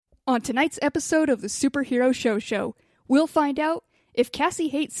On tonight's episode of the Superhero Show, we'll find out if Cassie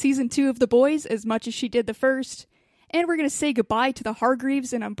hates Season 2 of The Boys as much as she did the first, and we're going to say goodbye to the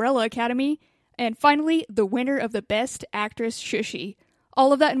Hargreaves and Umbrella Academy, and finally, the winner of the Best Actress Shushi.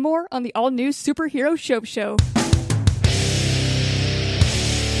 All of that and more on the all-new Superhero Show.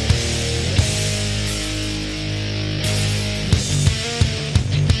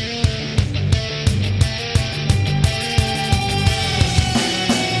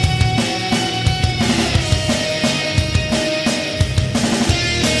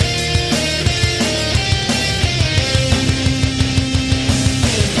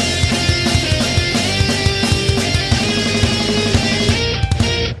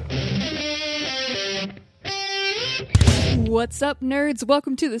 What's up, nerds?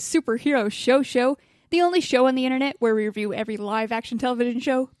 Welcome to the Superhero Show, the only show on the internet where we review every live-action television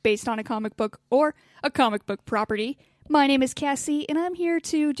show based on a comic book or a comic book property. My name is Cassie, and I'm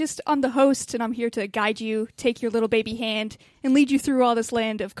the host, and I'm here to guide you, take your little baby hand, and lead you through all this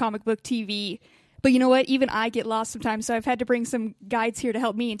land of comic book TV. But you know what? Even I get lost sometimes, so I've had to bring some guides here to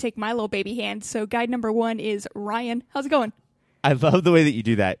help me and take my little baby hand. So guide number 1 is Ryan. How's it going? I love the way that you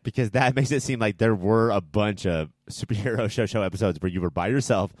do that because that makes it seem like there were a bunch of Superhero Show episodes where you were by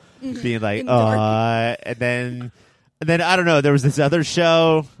yourself being like, and then I don't know, there was this other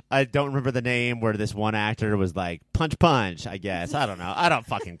show, I don't remember the name, where this one actor was like, punch, I guess. I don't know. I don't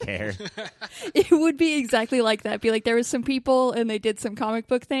fucking care. It would be exactly like that. Be like, there was some people and they did some comic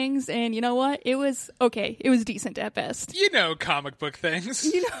book things, and you know what? It was okay. It was decent at best. You know comic book things.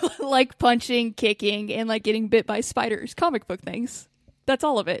 You know, like punching, kicking, and like getting bit by spiders. Comic book things. That's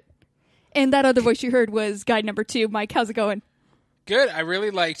all of it. And that other voice you heard was guide number 2. Mike, how's it going? Good. I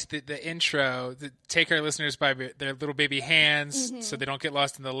really liked the intro. Take our listeners by their little baby hands so they don't get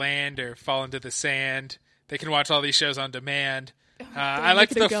lost in the land or fall into the sand. They can watch all these shows on demand. I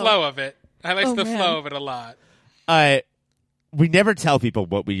liked the flow of it. I liked flow of it a lot. We never tell people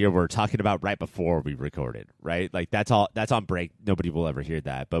what we were talking about right before we recorded, right? Like that's on break. Nobody will ever hear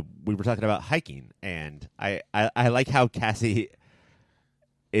that. But we were talking about hiking, and I like how Cassie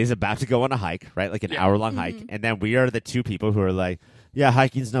is about to go on a hike, right? Like an hour-long hike. And then we are the two people who are like, yeah,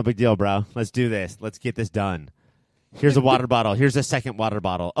 hiking's no big deal, bro. Let's do this. Let's get this done. Here's a water bottle. Here's a second water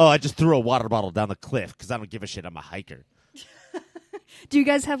bottle. Oh, I just threw a water bottle down the cliff because I don't give a shit. I'm a hiker. Do you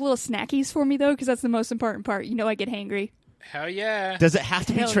guys have little snackies for me, though? Because that's the most important part. You know I get hangry. Hell yeah. Does it have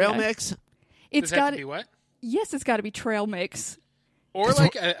to be trail mix? Does it have to be what? Yes, it's got to be trail mix. Or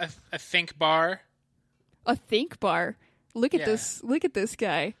like a Think bar. A Think bar? Look at this. Look at this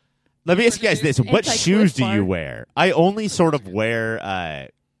guy. Let me ask you guys this. What shoes do you wear? I only sort of wear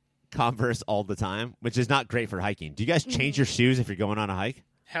Converse all the time, which is not great for hiking. Do you guys change your shoes if you're going on a hike?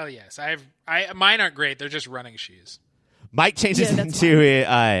 Hell yes. Mine aren't great. They're just running shoes. Mike changes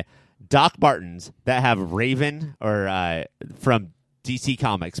into Doc Martens that have Raven or from DC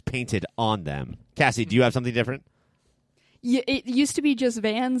Comics painted on them. Cassie, do you have something different? Yeah, it used to be just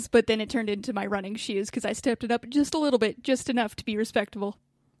Vans, but then it turned into my running shoes because I stepped it up just a little bit, just enough to be respectable.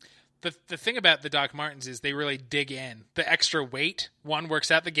 The thing about the Doc Martens is they really dig in. The extra weight, 1, works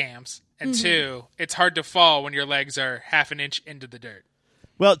out the gams, and 2, it's hard to fall when your legs are half an inch into the dirt.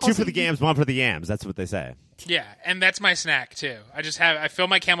 Well, 2 for the gams, 1 for the yams. That's what they say. Yeah, and that's my snack, too. I fill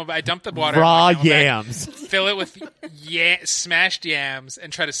my Camelback, I dump the water. Raw yams. Fill it with smashed yams,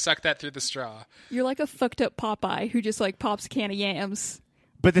 and try to suck that through the straw. You're like a fucked up Popeye who just like pops a can of yams.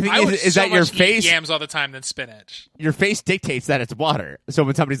 But the thing is that your face... eat yams all the time than spinach. Your face dictates that it's water. So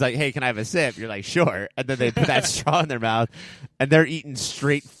when somebody's like, hey, can I have a sip? You're like, sure. And then they put that straw in their mouth, and they're eating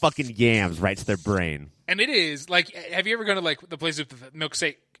straight fucking yams right to their brain. And it is, like, have you ever gone to, like, the place with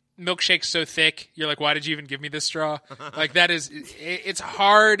the milkshake's so thick, you're like, why did you even give me this straw? Like, that is, it's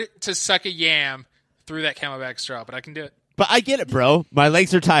hard to suck a yam through that Camelback straw, but I can do it. But I get it, bro. My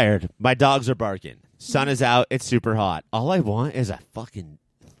legs are tired. My dogs are barking. Sun is out. It's super hot. All I want is a fucking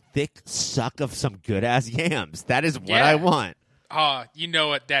thick suck of some good-ass yams. That is what I want. Oh, you know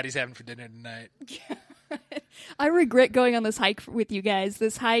what Daddy's having for dinner tonight. I regret going on this hike with you guys.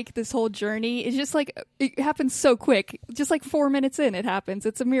 This hike, this whole journey, it's just like, it happens so quick. Just like 4 minutes in, it happens.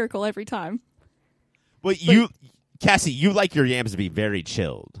 It's a miracle every time. Well, Cassie, you like your yams to be very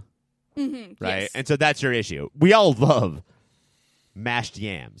chilled. Right? Yes. And so that's your issue. We all love mashed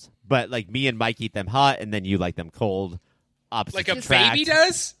yams, but like me and Mike eat them hot, and then you like them cold. Like a baby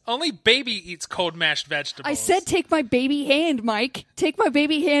does? Only baby eats cold mashed vegetables. I said take my baby hand, Mike. Take my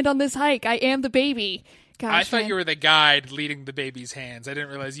baby hand on this hike. I am the baby. Gosh, I thought you were the guide leading the baby's hands. I didn't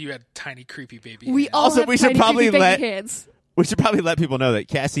realize you had tiny, creepy baby hands. We all have tiny, creepy baby hands. We should probably let people know that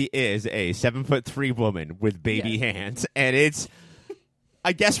Cassie is a 7'3" woman with baby hands, and it's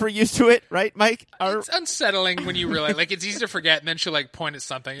I guess we're used to it, right, Mike? It's unsettling when you realize, like, it's easy to forget, and then she'll, like, point at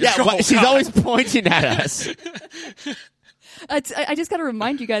something. Yeah, You're like, oh, she's God. always pointing at us. I just got to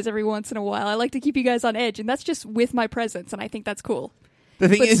remind you guys every once in a while. I like to keep you guys on edge, and that's just with my presence, and I think that's cool. The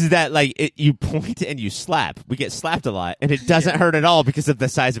thing is that, like, you point and you slap. We get slapped a lot, and it doesn't hurt at all because of the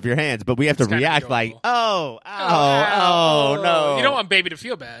size of your hands, but we have to It's kinda react like, adorable. oh, no. You don't want baby to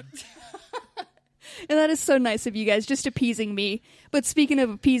feel bad. And that is so nice of you guys, just appeasing me. But speaking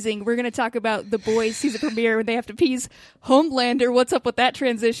of appeasing, we're going to talk about The Boys season premiere when they have to appease Homelander. What's up with that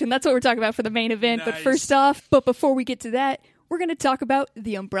transition? That's what we're talking about for the main event. But Nice. but before we get to that, we're going to talk about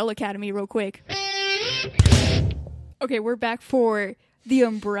The Umbrella Academy real quick. Okay, we're back for The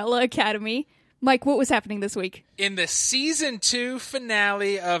Umbrella Academy. Mike, what was happening this week? In the season 2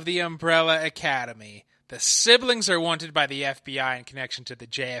 finale of the Umbrella Academy, the siblings are wanted by the FBI in connection to the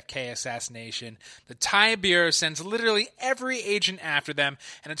JFK assassination. The Time Bureau sends literally every agent after them,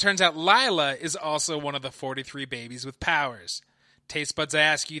 and it turns out Lila is also one of the 43 babies with powers. Taste buds, I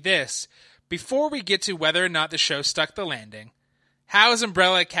ask you this. Before we get to whether or not the show stuck the landing, how is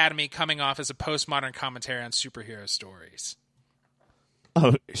Umbrella Academy coming off as a postmodern commentary on superhero stories?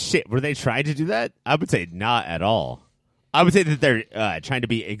 Oh, shit. Were they trying to do that? I would say not at all. I would say that they're trying to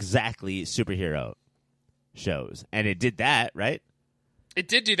be exactly superhero shows. And it did that, right? It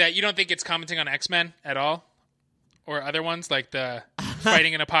did do that. You don't think it's commenting on X-Men at all? Or other ones, like the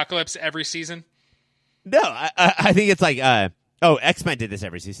fighting an apocalypse every season? No, I think it's like, X-Men did this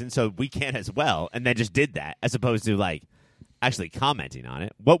every season, so we can as well. And then just did that, as opposed to, like, actually commenting on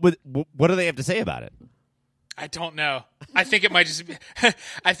it. What do they have to say about it? I don't know. I think it might just be...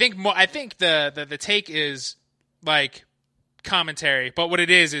 I think the take is, like, commentary, but what it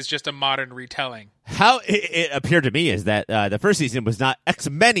is just a modern retelling. How it appeared to me is that the first season was not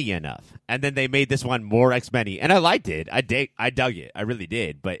X-Men-y enough, and then they made this one more X-Men-y, and I liked it. I dug it. I really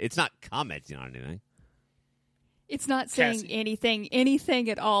did, but it's not commenting on anything. It's not saying Cassie. anything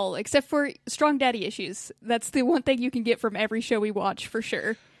at all, except for strong daddy issues. That's the one thing you can get from every show we watch, for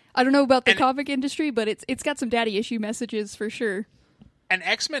sure. I don't know about the comic industry, but it's got some daddy issue messages, for sure. And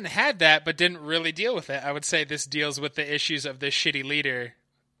X-Men had that, but didn't really deal with it. I would say this deals with the issues of this shitty leader.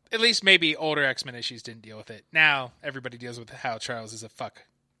 At least maybe older X-Men issues didn't deal with it. Now, everybody deals with how Charles is a fuck.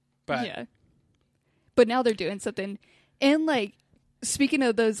 But Yeah. But now they're doing something. And, like, speaking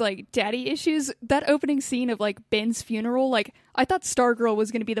of those, like, daddy issues, that opening scene of, like, Ben's funeral, like, I thought Stargirl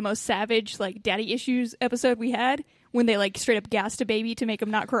was going to be the most savage, like, daddy issues episode we had, when they, like, straight up gassed a baby to make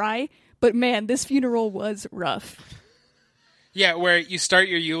him not cry. But, man, this funeral was rough. yeah, where you start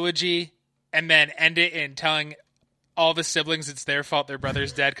your eulogy and then end it in telling all the siblings it's their fault their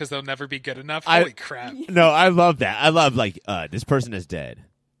brother's dead because they'll never be good enough. Holy crap. No, I love that. I love, like, this person is dead.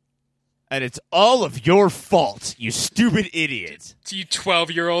 And it's all of your fault, you stupid idiots. You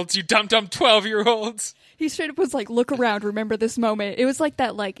 12-year-olds, you dumb 12-year-olds. He straight up was like, look around, remember this moment. It was like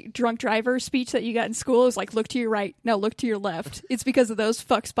that, like, drunk driver speech that you got in school. It was like, look to your right, now look to your left. It's because of those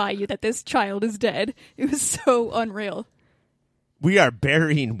fucks by you that this child is dead. It was so unreal. We are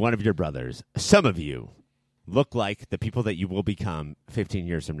burying one of your brothers. Some of you look like the people that you will become 15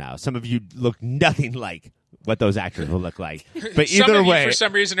 years from now. Some of you look nothing like what those actors will look like. But Some either of way, you, for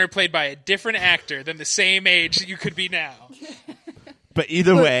some reason, are played by a different actor than the same age that you could be now.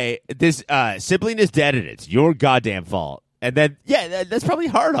 this sibling is dead and it's your goddamn fault. And then, yeah, that's probably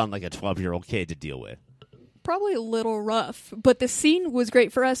hard on like a 12-year-old kid to deal with. Probably a little rough, but the scene was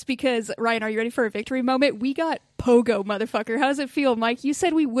great for us because, Ryan, are you ready for a victory moment? We got Pogo, motherfucker. How does it feel, Mike? You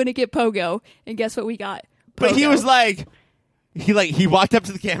said we wouldn't get Pogo, and guess what we got? Pogo. But he was like, he walked up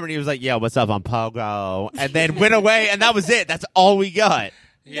to the camera and he was like, "Yeah, what's up? I'm Pogo," and then went away, and that was it. That's all we got.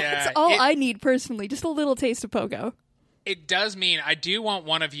 Yeah, That's all I need personally, just a little taste of Pogo. It does mean I do want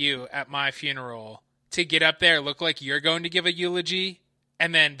one of you at my funeral to get up there, look like you're going to give a eulogy,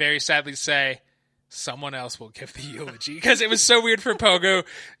 and then very sadly say, someone else will give the eulogy. Because it was so weird for Pogo.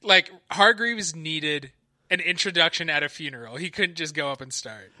 Like, Hargreaves needed an introduction at a funeral. He couldn't just go up and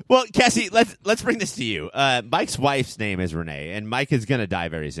start. Well, Cassie, let's bring this to you. Mike's wife's name is Renee, and Mike is going to die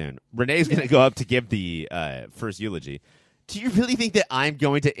very soon. Renee's going to go up to give the first eulogy. Do you really think that I'm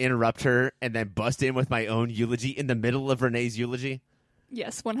going to interrupt her and then bust in with my own eulogy in the middle of Renee's eulogy?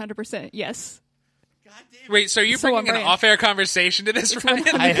 Yes, 100%. Yes. Wait, so you're So bringing on an brand. off-air conversation to this, Ryan?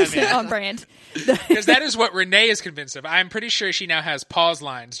 100% on brand. Because that is what Renee is convinced of. I'm pretty sure she now has pause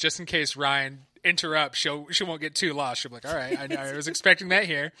lines, just in case Ryan interrupts. She won't get too lost. She'll be like, all right, I was expecting that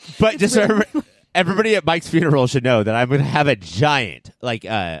here. But just so everybody at Mike's funeral should know that I'm going to have a giant, like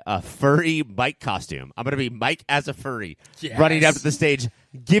a furry Mike costume. I'm going to be Mike as a furry, Yes. running up to the stage,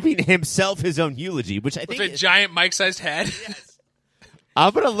 giving himself his own eulogy, which I With think a giant Mike-sized head.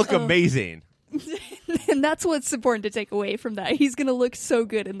 I'm going to look amazing. And that's what's important to take away from that. He's going to look so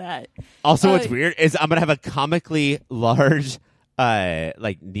good in that. Also, what's weird is I'm going to have a comically large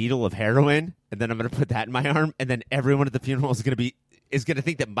needle of heroin, and then I'm going to put that in my arm, and then everyone at the funeral is going to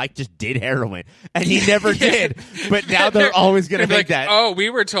think that Mike just did heroin, and he never did. But now they're always going to think that. Oh, we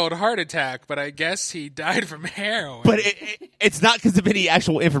were told heart attack, but I guess he died from heroin. But it's not because of any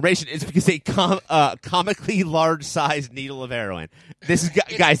actual information. It's because a comically large-sized needle of heroin. This is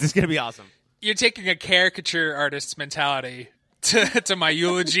guys. This is going to be awesome. You're taking a caricature artist's mentality to my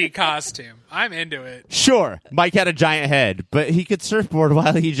eulogy costume. I'm into it. Sure, Mike had a giant head, but he could surfboard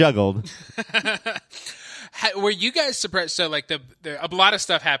while he juggled. Were you guys surprised? So, like, a lot of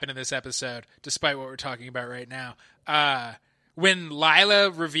stuff happened in this episode, despite what we're talking about right now. When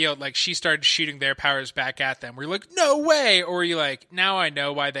Lila revealed, like, she started shooting their powers back at them, were you like, no way? Or were you like, now I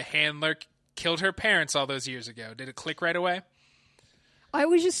know why the handler killed her parents all those years ago? Did it click right away? I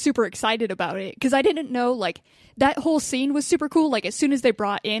was just super excited about it because I didn't know, like, that whole scene was super cool. Like, as soon as they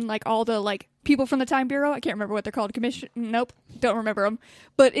brought in, like, all the, like, people from the Time Bureau, I can't remember what they're called. Nope, don't remember them.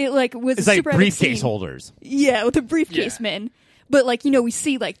 But it, like, was it's a like super briefcase holders. Yeah, with the briefcase men. But, like, you know, we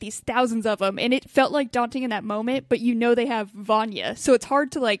see, like, these thousands of them, and it felt, like, daunting in that moment, but you know they have Vanya. So it's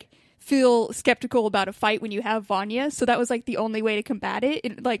hard to, like, feel skeptical about a fight when you have Vanya. So that was, like, the only way to combat it.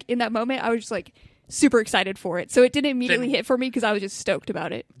 And, like, in that moment, I was just, like, super excited for it. So it didn't immediately hit for me because I was just stoked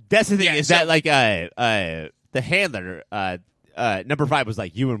about it. That's the thing, that, like, the handler, number 5 was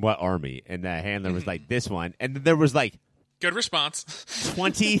like, you in what army? And the handler was like, this one. And there was, like... Good response.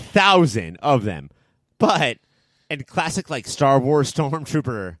 20,000 of them. But in classic, like, Star Wars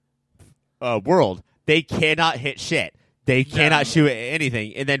Stormtrooper world, they cannot hit shit. They cannot shoot at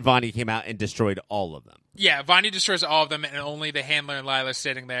anything. And then Vanya came out and destroyed all of them. Yeah, Vanya destroys all of them, and only the handler and Lila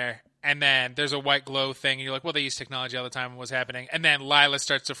sitting there. And then there's a white glow thing, and you're like, well, they use technology all the time. What's happening? And then Lila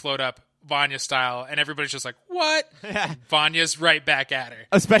starts to float up Vanya style, and everybody's just like, what? Vanya's right back at her.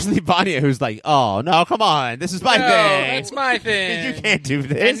 Especially Vanya, who's like, oh, no, come on. This is my thing. That's my thing. You can't do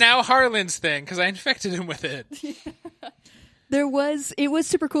this. And now Harlan's thing, because I infected him with it. It was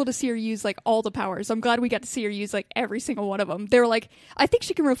super cool to see her use, like, all the powers. I'm glad we got to see her use, like, every single one of them. They were like, I think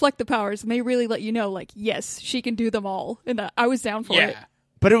she can reflect the powers, and they really let you know, like, yes, she can do them all. And I was down for it.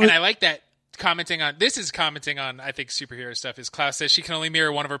 But and I like that commenting on, I think, superhero stuff, is Klaus says she can only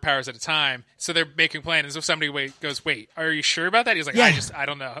mirror one of her powers at a time. So they're making plans as if somebody goes, wait, are you sure about that? He's like, I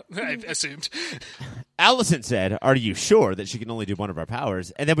don't know. I assumed. Allison said, are you sure that she can only do one of our powers?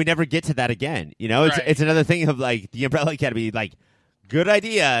 And then we never get to that again. You know, it's another thing of, like, the Umbrella Academy, like, good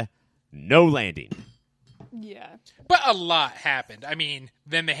idea, no landing. Yeah. But a lot happened. I mean,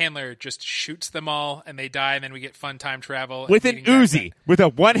 then the handler just shoots them all, and they die, and then we get fun time travel. With an Uzi. With a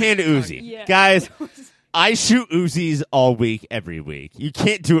one-hand Uzi. Yeah. Guys, I shoot Uzis all week, every week. You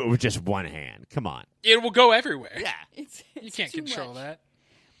can't do it with just one hand. Come on. It will go everywhere. Yeah. It's You can't control that.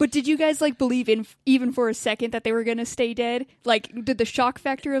 But did you guys, like, believe in, even for a second, that they were going to stay dead? Like, did the shock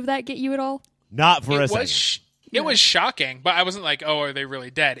factor of that get you at all? Not for a second. It was shocking, but I wasn't like, oh, are they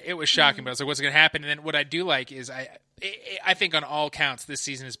really dead? It was shocking, but I was like, what's going to happen? And then what I do like is I think on all counts, this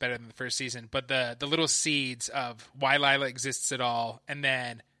season is better than the first season, but the little seeds of why Lila exists at all, and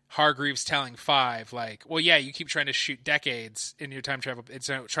then Hargreaves telling 5, like, well, yeah, you keep trying to shoot decades in your time travel,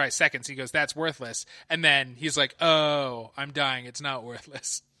 so try seconds. He goes, that's worthless. And then he's like, oh, I'm dying. It's not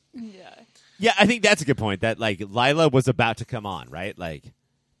worthless. Yeah. Yeah, I think that's a good point, that, like, Lila was about to come on, right? Like,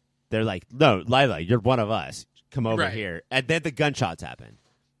 they're like, no, Lila, you're one of us. Come over here. And then the gunshots happened.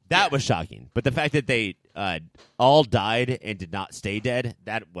 That was shocking. But the fact that they all died and did not stay dead,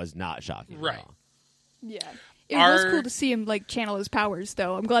 that was not shocking at all. Yeah. It was cool to see him, like, channel his powers,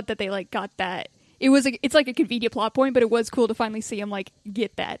 though. I'm glad that they, like, got that. It's like a convenient plot point, but it was cool to finally see him, like,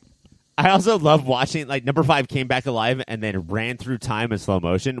 get that. I also love watching, like, number 5 came back alive and then ran through time in slow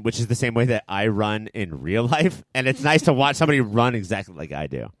motion, which is the same way that I run in real life. And it's nice to watch somebody run exactly like I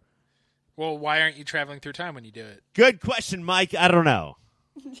do. Well, why aren't you traveling through time when you do it? Good question, Mike. I don't know.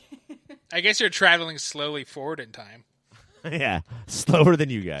 I guess you're traveling slowly forward in time. Yeah, slower than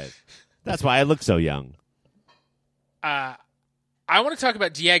you guys. That's why I look so young. I want to talk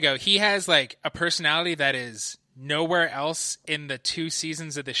about Diego. He has, like, a personality that is nowhere else in the 2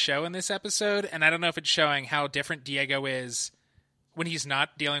 seasons of the show in this episode, and I don't know if it's showing how different Diego is when he's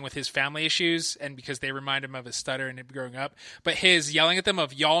not dealing with his family issues, and because they remind him of his stutter and him growing up. But his yelling at them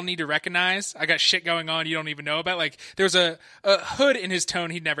of, y'all need to recognize, I got shit going on you don't even know about. Like, there's a hood in his tone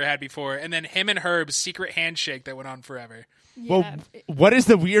he'd never had before. And then him and Herb's secret handshake that went on forever. Yeah. Well, what is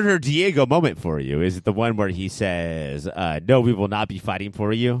the weirder Diego moment for you? Is it the one where he says, no, we will not be fighting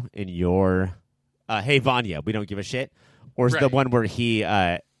for you in your, hey, Vanya, we don't give a shit? or is the Right. one where he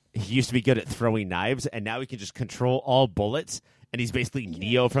used to be good at throwing knives, and now he can just control all bullets, and he's basically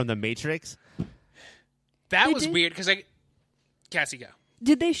Neo from the Matrix. That They was did- weird because Cassie, go.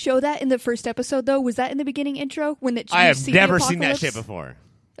 Did they show that in the first episode though? Was that in the beginning intro when that I you have see the never seen that apocalypse? shit before.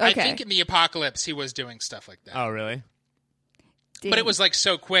 Okay. I think in the apocalypse he was doing stuff like that. Oh, really? But it was like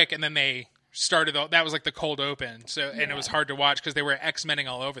so quick, and then they started. That was like the cold open. So and it was hard to watch because they were X-Menning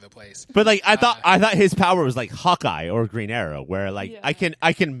all over the place. But like I thought his power was like Hawkeye or Green Arrow, where like Yeah.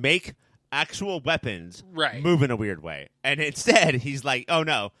 I can make actual weapons Right. move in a weird way, and instead he's like, oh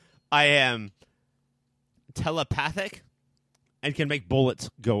no, I am telepathic and can make bullets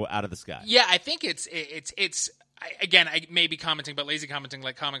go out of the sky. Yeah, I think it's again, I may be commenting, but lazy commenting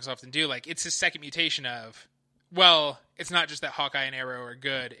like comics often do. Like it's his second mutation of. Well, it's not just that Hawkeye and Arrow are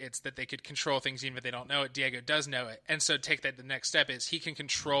good; it's that they could control things even if they don't know it. Diego does know it, and so take that. The next step is he can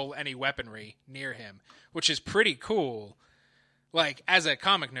control any weaponry near him, which is pretty cool. Like as a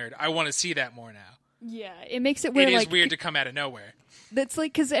comic nerd, I want to see that more now. Yeah, it makes it where It is like weird to come out of nowhere. that's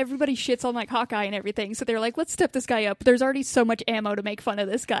like because everybody shits on like Hawkeye and everything, so they're like, let's step this guy up. There's already so much ammo to make fun of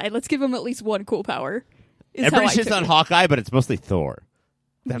this guy. Let's give him at least one cool power. is how Everybody I shits took on it. Hawkeye, but it's mostly Thor.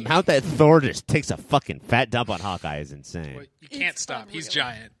 The amount that Thor just takes a fucking fat dump on Hawkeye is insane. But you can't It's stop. He's unreal.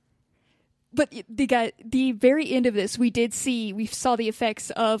 giant. But the very end of this, we saw the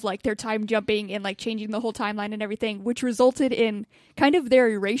effects of like their time jumping and like changing the whole timeline and everything, which resulted in kind of their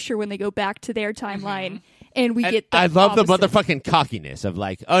erasure when they go back to their timeline, and we And get. The I love the opposite. motherfucking cockiness of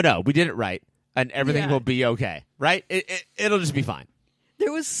like, oh no, we did it right, and everything Yeah. will be okay, right? It'll just be fine.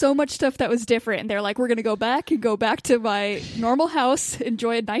 There was so much stuff that was different, and they're like, "We're gonna go back and go back to my normal house,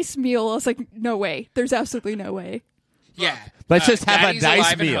 enjoy a nice meal." I was like, "No way! There's absolutely no way." Yeah. Let's just have a Daddy's nice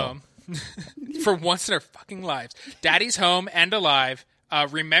alive and meal. home. For once in our fucking lives. Daddy's home and alive,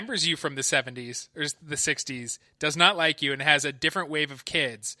 remembers you from the 70s or the 60s, does not like you, and has a different wave of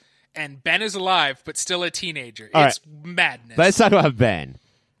kids. And Ben is alive, but still a teenager. All It's madness. Let's talk about Ben.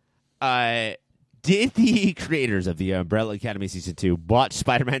 Did the creators of the Umbrella Academy Season 2 watch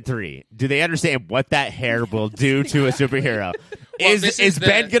Spider-Man 3? Do they understand what that hair will do to a superhero? this is is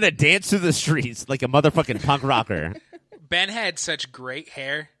Ben the- going to dance through the streets like a motherfucking punk rocker? Ben had such great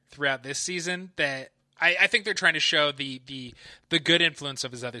hair throughout this season that I think they're trying to show the good influence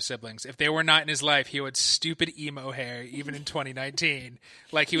of his other siblings. If they were not in his life, he had stupid emo hair, even in 2019.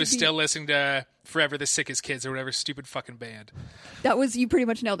 Like he was still listening to Forever the Sickest Kids or whatever stupid fucking band. That was you pretty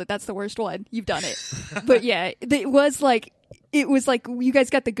much nailed it. That's the worst one. You've done it. But yeah, it was like you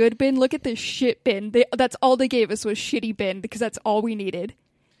guys got the good bin. Look at this shit bin. That's all they gave us was shitty bin because that's all we needed.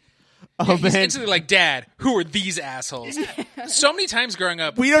 Oh, He's man. instantly like, Dad, who are these assholes? So many times growing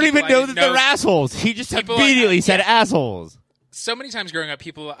up, We don't people even I know didn't that they're assholes. He just People immediately said assholes. So many times growing up,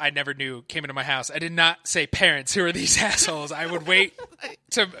 people I never knew came into my house. I did not say, parents, who are these assholes? I would wait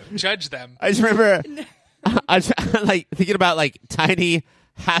to judge them. I just remember, I was like thinking about like tiny,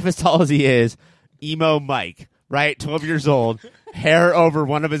 half as tall as he is, emo Mike, right? 12 years old, hair over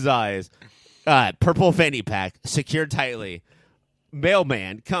one of his eyes, purple fanny pack, secured tightly.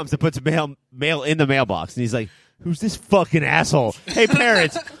 Mailman comes and puts mail in the mailbox, and he's like, "Who's this fucking asshole? Hey,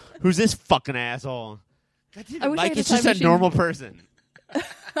 parents, who's this fucking asshole?" God damn it, I wish I Mike had a is just time a machine. normal person.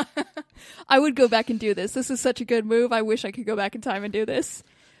 I would go back and do this. This is such a good move. I wish I could go back in time and do this.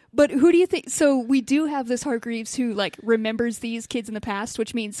 But who do you think? So we do have this Hargreaves who like remembers these kids in the past,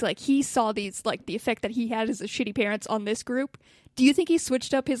 which means like he saw these like the effect that he had as a shitty parents on this group. Do you think he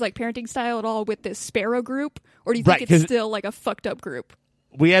switched up his like parenting style at all with this Sparrow group, or do you think Right, 'cause- it's still like a fucked up group?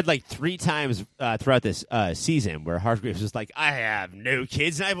 We had like 3 times throughout this season where Hargreaves was like, "I have no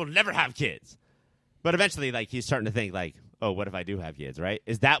kids and I will never have kids." But eventually, like, he's starting to think like, "Oh, what if I do have kids?" Right?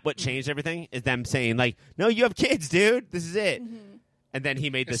 Is that what changed everything? Is them saying like, "No, you have kids, dude. This is it." And then he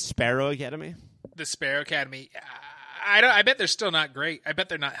made the Sparrow Academy. The Sparrow Academy. I bet they're still not great. I bet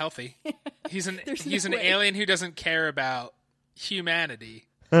they're not healthy. He's an There's no way. alien who doesn't care about humanity.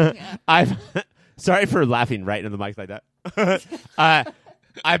 I've sorry for laughing right into the mic like that.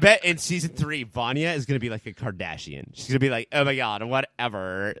 I bet in season 3, Vanya is going to be like a Kardashian. She's going to be like, "Oh my god,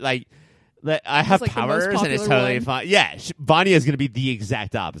 whatever." Like, I have like, the most powers and it's popular totally one. fine. Yeah, Vanya is going to be the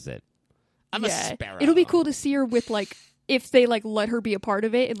exact opposite. I'm a Yeah. sparrow. It'll be cool to see her with like if they like let her be a part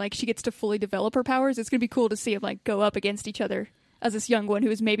of it and like she gets to fully develop her powers. It's gonna be cool to see them like go up against each other as this young one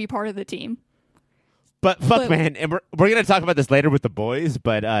who is maybe part of the team. But fuck, uh, man, and we're gonna talk about this later with the boys.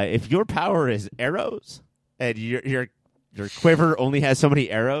 But if your power is arrows and your quiver only has so many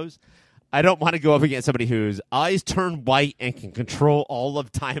arrows, I don't want to go up against somebody whose eyes turn white and can control all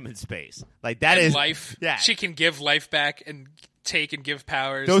of time and space. Like that And is life. Yeah, She can give life back and take and give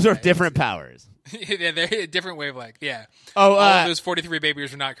powers. those are Yeah, different powers. Yeah, they're a different wavelength. Yeah. Oh, All of those 43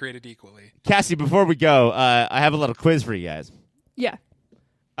 babies were not created equally. Cassie, before we go, I have a little quiz for you guys. Yeah.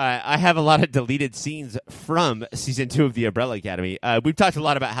 I have a lot of deleted scenes from season 2 of The Umbrella Academy. We've talked a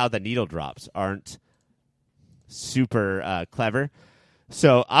lot about how the needle drops aren't super clever.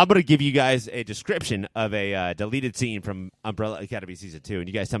 So I'm going to give you guys a description of a deleted scene from Umbrella Academy season 2, and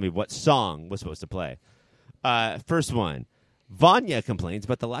you guys tell me what song was supposed to play. First one. Vanya complains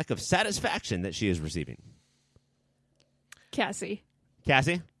about the lack of satisfaction that she is receiving. Cassie.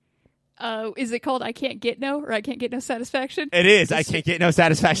 Cassie? Is it called I Can't Get No or I Can't Get No Satisfaction? It is. I Can't Get No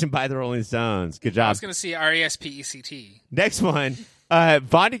Satisfaction by the Rolling Stones. Good I job. was going to see R-E-S-P-E-C-T. Next one.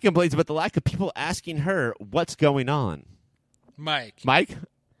 Vanya complains about the lack of people asking her what's going on. Mike. Mike?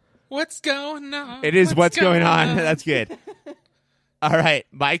 What's going on? It is what's going on. That's good. All right,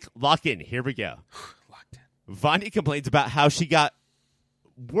 Mike, lock in. Here we go. Locked in. Vanya complains about how she got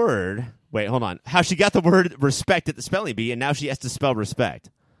how she got the word respect at the spelling bee, and now she has to spell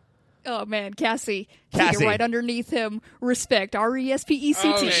respect. Oh, man, Cassie. Take Cassie. it right underneath him. Respect.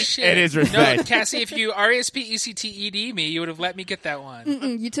 R-E-S-P-E-C-T. Oh, shit. It is respect. No, Cassie, if you R-E-S-P-E-C-T-E-D me, you would have let me get that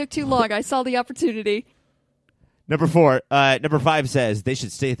one. You took too long. I saw the opportunity. Number 4. Number 5 says they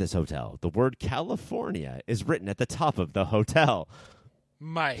should stay at this hotel. The word California is written at the top of the hotel.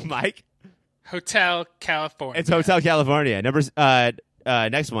 Mike. It's Hotel California. Hotel California.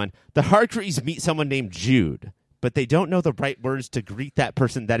 Next one. The Hargreaves meet someone named Jude, but they don't know the right words to greet that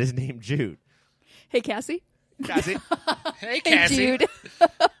person that is named Jude. Hey, Cassie. Cassie? Hey, Hey, Cassie. Jude.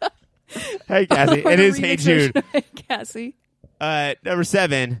 Hey, Cassie. It is Hey Jude. Hey, Cassie. Number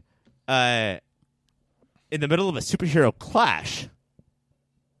 7. In the middle of a superhero clash,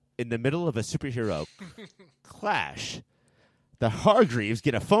 the Hargreaves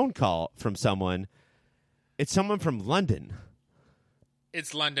get a phone call from someone. It's someone from London.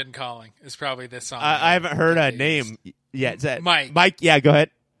 It's London Calling. Is probably this song. I haven't heard a name yet. Is that Mike. Mike, yeah, go ahead.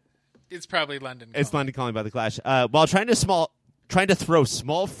 It's probably London Calling. It's London Calling by the Clash. While trying to throw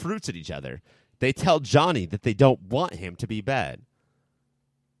small fruits at each other, they tell Johnny that they don't want him to be bad.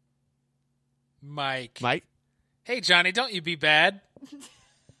 Mike. Hey, Johnny, don't you be bad.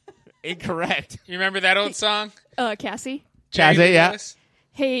 incorrect. You remember that old song? Cassie. Jerry Cassie, Lee yeah. Lewis?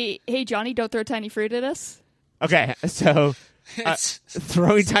 Hey, Johnny, don't throw tiny fruit at us. Okay, so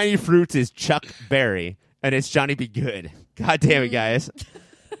throwing tiny fruits is Chuck Berry, and it's Johnny Be Good. God damn it, guys.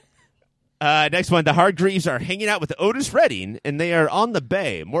 Next one. The Hargreaves are hanging out with Otis Redding, and they are on the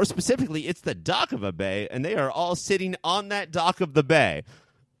bay. More specifically, it's the dock of a bay, and they are all sitting on that dock of the bay.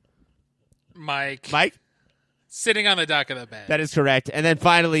 Mike. Sitting on the dock of the bay. That is correct. And then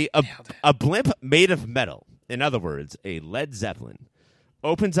finally, Nailed it. a blimp made of metal, in other words, a Led Zeppelin,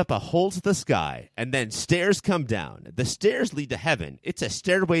 opens up a hole to the sky, and then stairs come down. The stairs lead to heaven. It's a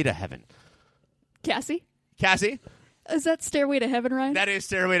stairway to heaven. Cassie? Is that Stairway to Heaven, Ryan? That is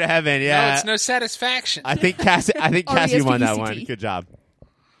Stairway to Heaven, No, yeah. it's no satisfaction. I think Cassie won that one. R-E-S-P-E-C-T. Good job.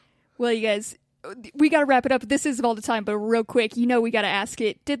 Well, you guys, we got to wrap it up. This is all the time, but real quick, we got to ask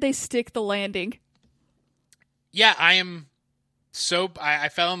it. Did they stick the landing? Yeah, I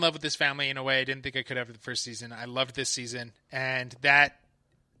fell in love with this family in a way I didn't think I could after the first season. I loved this season, and the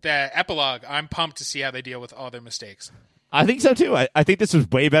epilogue, I'm pumped to see how they deal with all their mistakes. I think so, too. I think this was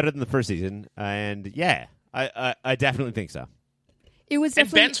way better than the first season, and yeah, I definitely think so. It was And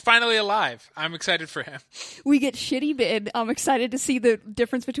definitely... Ben's finally alive. I'm excited for him. We get Shitty Ben. I'm excited to see the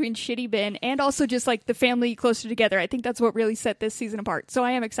difference between Shitty Ben and also just like the family closer together. I think that's what really set this season apart. So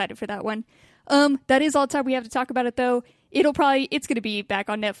I am excited for that one. That is all the time we have to talk about it, though. It's going to be back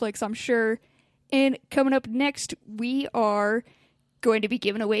on Netflix, I'm sure. And coming up next, we are going to be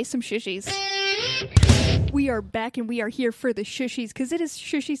giving away some shushies. We are back and we are here for the shushies because it is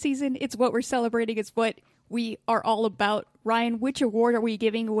shushy season. It's what we're celebrating. It's what we are all about. Ryan, which award are we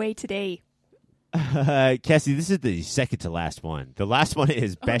giving away today? Cassie, this is the second to last one. The last one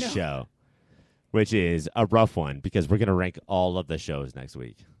is Best Show, which is a rough one because we're going to rank all of the shows next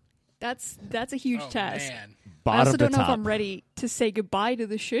week. That's a huge task. Man. I also to don't know top. if I'm ready to say goodbye to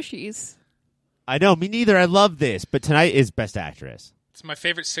the shushies. I know, me neither. I love this. But tonight is Best Actress. It's my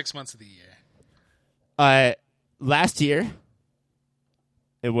favorite 6 months of the year. Last year,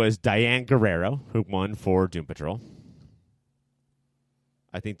 it was Diane Guerrero who won for Doom Patrol.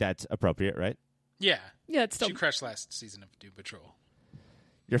 I think that's appropriate, right? Yeah. Yeah, it's still... She crushed last season of Doom Patrol.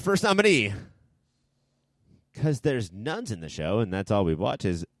 Your first nominee, because there's nuns in the show, and that's all we watch,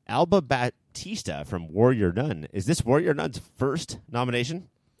 is Alba Batista from Warrior Nun. Is this Warrior Nun's first nomination?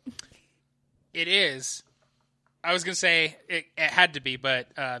 It is. I was going to say it had to be, but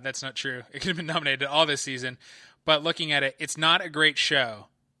that's not true. It could have been nominated all this season. But looking at it, it's not a great show.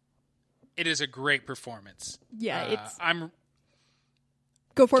 it is a great performance. Yeah, I'm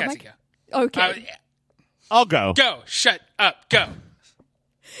go for it, Cassie, Mike. go. Okay. I'll go. Go. Shut up. Go.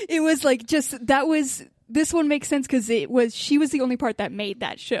 It was like this one makes sense because she was the only part that made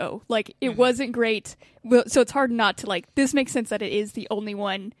that show. Like it wasn't great, so it's hard not to like. This makes sense that it is the only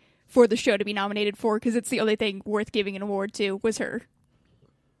one for the show to be nominated for because it's the only thing worth giving an award to was her.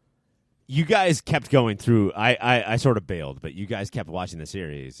 You guys kept going through. I sort of bailed, but you guys kept watching the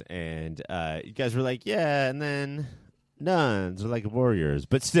series, and you guys were like, yeah, and then nuns are like warriors,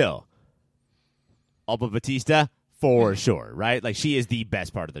 but still, Alba Batista for sure, right? Like she is the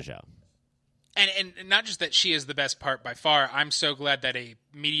best part of the show. And not just that she is the best part by far. I'm so glad that a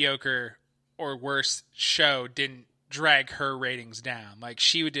mediocre or worse show didn't drag her ratings down. Like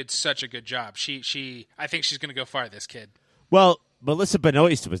she did such a good job. I think she's going to go far, this kid. Well, Melissa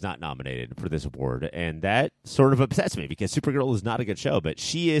Benoist was not nominated for this award, and that sort of upsets me because Supergirl is not a good show, but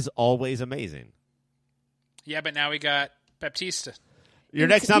she is always amazing. Yeah, but now we got Baptista. Your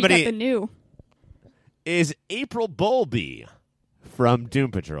next We got nominee the new. is April Bowlby from Doom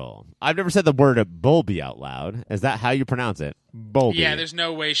Patrol. I've never said the word Bowlby out loud. Is that how you pronounce it? Bowlby. Yeah, there's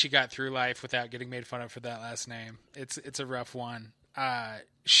no way she got through life without getting made fun of for that last name. It's a rough one.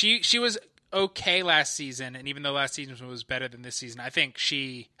 She was okay last season, and even though last season was better than this season, I think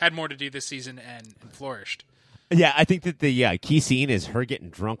she had more to do this season and flourished. Yeah, I think that the key scene is her getting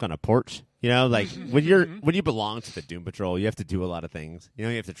drunk on a porch. You know, like when you belong to the Doom Patrol, you have to do a lot of things. You know,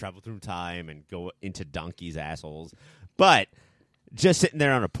 you have to travel through time and go into donkeys' assholes. But just sitting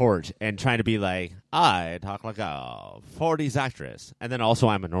there on a porch and trying to be like, I talk like a 40s actress, and then also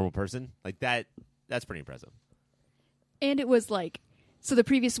I'm a normal person, like that's pretty impressive. And it was like, so the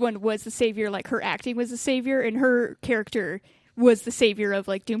previous one was the savior, like her acting was the savior, and her character was the savior of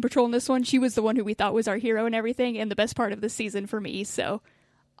like Doom Patrol in this one. She was the one who we thought was our hero and everything, and the best part of the season for me, so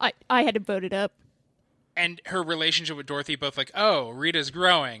I had to vote it up. And her relationship with Dorothy, both like, oh, Rita's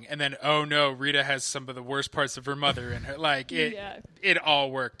growing, and then, oh no, Rita has some of the worst parts of her mother in her. Like, it all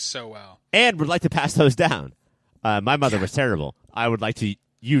worked so well. And would like to pass those down. My mother was terrible. I would like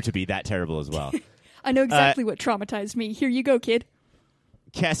you to be that terrible as well. I know exactly what traumatized me. Here you go, kid.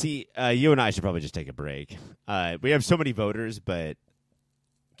 Cassie, you and I should probably just take a break. We have so many voters, but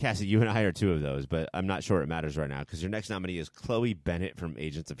Cassie, you and I are two of those, but I'm not sure it matters right now because your next nominee is Chloe Bennett from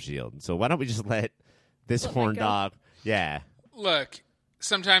Agents of S.H.I.E.L.D. So why don't we just let this horn dog... Yeah. Look,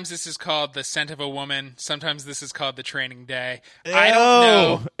 sometimes this is called The Scent of a Woman. Sometimes this is called The Training Day. Ew, I don't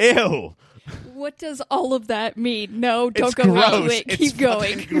know. Ew. What does all of that mean? No, don't It's go gross. into it. Keep It's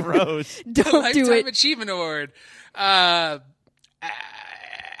going. fucking gross. Don't do Lifetime it. Achievement Award. Al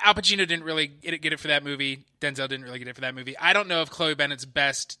Pacino didn't really get it for that movie. Denzel didn't really get it for that movie. I don't know if Chloe Bennett's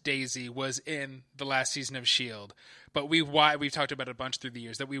best Daisy was in the last season of S.H.I.E.L.D., but we've talked about it a bunch through the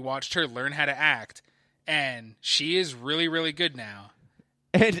years that we watched her learn how to act, and she is really, really good now.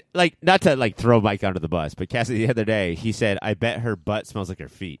 And, like, not to, like, throw Mike under the bus, but Cassie, the other day, he said, I bet her butt smells like her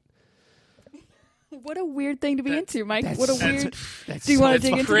feet. What a weird thing to be into, Mike. That's- What a that's- weird... that's Do you want to so-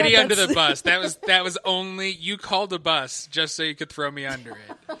 dig into Pretty that? under the That's- bus. That was only you called a bus just so you could throw me under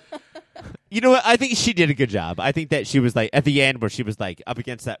it. You know what? I think she did a good job. I think that she was, like, at the end where she was, like, up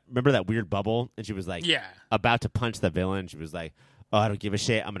against that, remember that weird bubble? And she was, like, Yeah. about to punch the villain. She was like, oh, I don't give a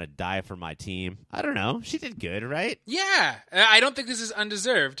shit. I'm going to die for my team. I don't know. She did good, right? Yeah, I don't think this is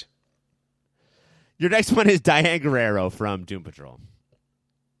undeserved. Your next one is Diane Guerrero from Doom Patrol.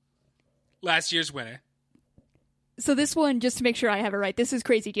 Last year's winner. So this one, just to make sure I have it right, this is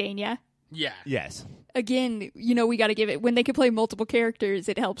Crazy Jane, yeah? Yeah. Yes. Again, you know, we got to give it, when they can play multiple characters,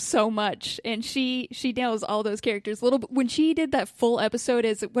 it helps so much. And she nails all those characters. When she did that full episode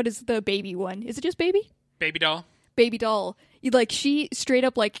as, what is the baby one? Is it just baby? Baby doll. Baby doll. Like, she straight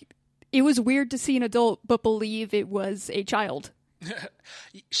up, like, it was weird to see an adult, but believe it was a child.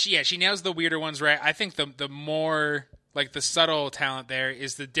 She nails the weirder ones, right? I think the more, like, the subtle talent there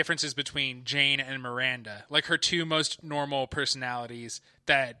is the differences between Jane and Miranda. Like, her two most normal personalities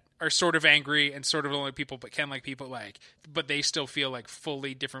that are sort of angry and sort of only people but can like people like, but they still feel like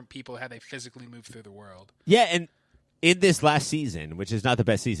fully different people how they physically move through the world. Yeah, and in this last season, which is not the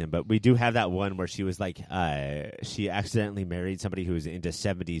best season, but we do have that one where she was like, she accidentally married somebody who was into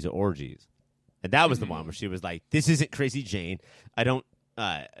 70s orgies. And that was the one where she was like, this isn't Crazy Jane. I don't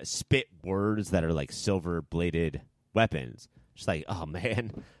spit words that are like silver-bladed weapons. She's like, oh,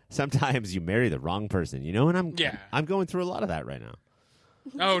 man, sometimes you marry the wrong person, you know? And I'm going through a lot of that right now.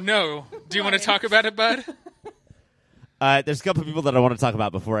 Oh, no. Do you want to talk about it, bud? There's a couple of people that I want to talk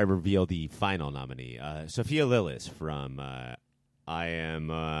about before I reveal the final nominee. Sophia Lillis from I Am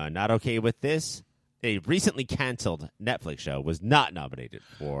Not Okay With This. a recently canceled Netflix show, was not nominated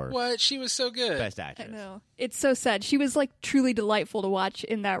for What? She was so good. Best I Actress. know. It's so sad. She was like truly delightful to watch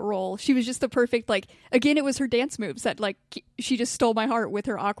in that role. She was just the perfect, like, again, it was her dance moves that, like, she just stole my heart with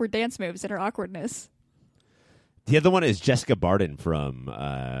her awkward dance moves and her awkwardness. The other one is Jessica Barden from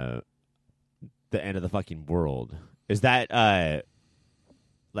The End of the Fucking World. Is that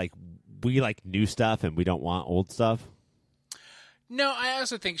like we like new stuff and we don't want old stuff? No, I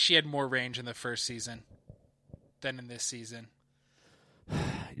also think she had more range in the first season than in this season.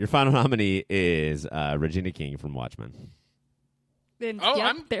 Your final nominee is Regina King from Watchmen. And, Oh, yep,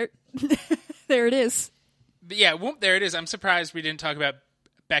 I'm- there, there it is. But yeah, whoop, there it is. I'm surprised we didn't talk about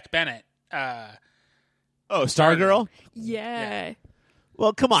Beck Bennett. Oh, Stargirl? Yeah.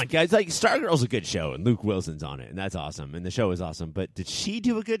 Well, come on, guys. Like, Stargirl's a good show, and Luke Wilson's on it, and that's awesome, and the show is awesome. But did she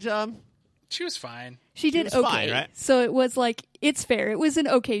do a good job? She was fine. She did was okay. fine, right? So it was like, it's fair. It was an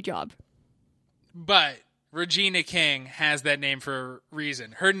okay job. But Regina King has that name for a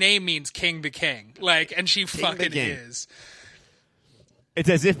reason. Her name means King the King. Like, and she fucking King. is. It's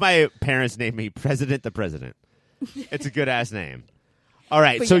as if my parents named me President the President. It's a good-ass name. All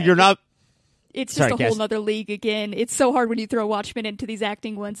right, But so yeah, you're not... It's just Sorry, a Cass. whole nother league again. It's so hard when you throw Watchmen into these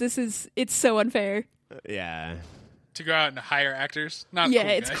acting ones. It's so unfair. Yeah. To go out and hire actors. Not Yeah,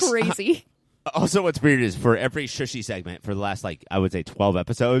 cool, it's guys. crazy. Also, what's weird is for every Shushy segment for the last, like, I would say 12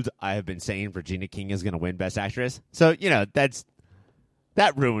 episodes, I have been saying Regina King is going to win Best Actress. So, you know, that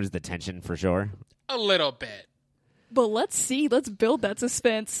ruins the tension for sure. A little bit. But let's see. Let's build that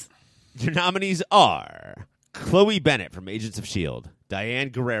suspense. Your nominees are Chloe Bennett from Agents of S.H.I.E.L.D., Diane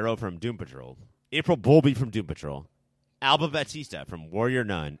Guerrero from Doom Patrol, April Bowlby from Doom Patrol, Alba Batista from Warrior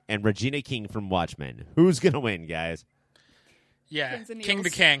Nun, and Regina King from Watchmen. Who's going to win, guys? Yeah. Pins and King the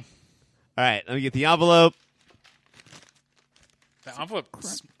needles. King. All right, let me get the envelope. The envelope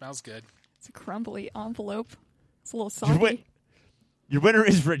smells good. It's a crumbly envelope. It's a little Your, soggy. win- your winner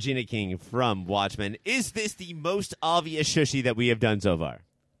is Regina King from Watchmen. Is this the most obvious Shushy that we have done so far?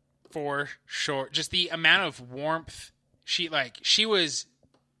 For sure. Just the amount of warmth. She was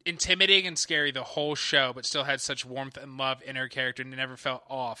intimidating and scary the whole show, but still had such warmth and love in her character and never felt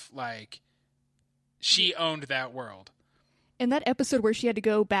off. Like, she owned that world. And that episode where she had to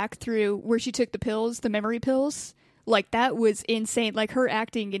go back through where she took the pills, the memory pills, like that was insane. Like her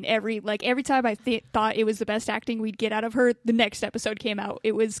acting in every time I thought it was the best acting we'd get out of her, the next episode came out.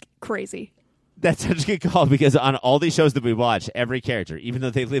 It was crazy. That's such a good call because on all these shows that we watch, every character, even though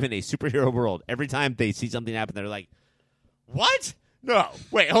they live in a superhero world, every time they see something happen, they're like, what? No,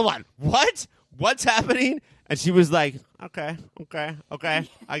 wait, hold on. What? What's happening? And she was like, okay.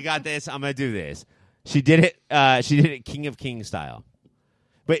 I got this. I'm going to do this. She did it King of Kings style.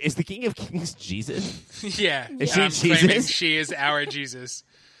 But is the King of Kings Jesus? Yeah. Is she I'm Jesus? claiming she is our Jesus.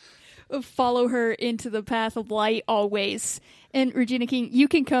 Follow her into the path of light always. And Regina King, you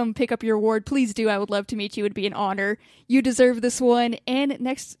can come pick up your award. Please do. I would love to meet you. It would be an honor. You deserve this one. And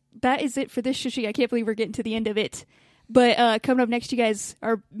next, that is it for this Shushy. I can't believe we're getting to the end of it. But coming up next, you guys,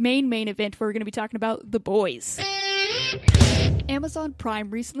 our main event, we're going to be talking about The Boys. Amazon Prime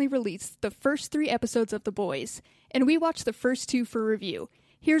recently released the first 3 episodes of The Boys, and we watched the first 2 for review.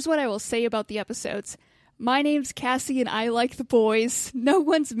 Here's what I will say about the episodes. My name's Cassie and I like The Boys. No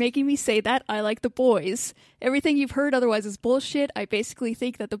one's making me say that. I like The Boys. Everything you've heard otherwise is bullshit. I basically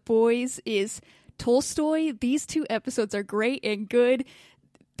think that The Boys is Tolstoy. These 2 episodes are great and good.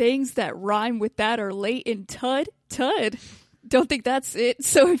 Things that rhyme with that are late and tud. Don't think that's it.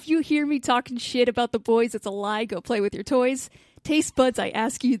 So if you hear me talking shit about The Boys, it's a lie. Go play with your toys. Taste buds, I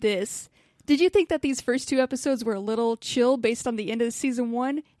ask you this. Did you think that these first 2 episodes were a little chill based on the end of season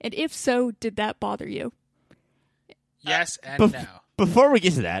 1? And if so, did that bother you? Yes and no. Before we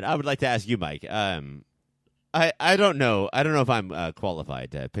get to that, I would like to ask you, Mike. I don't know. I don't know if I'm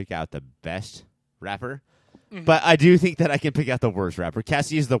qualified to pick out the best rapper. Mm-hmm. But I do think that I can pick out the worst rapper.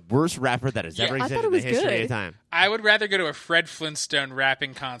 Cassie is the worst rapper that has ever I existed thought it in the was history good. of time. I would rather go to a Fred Flintstone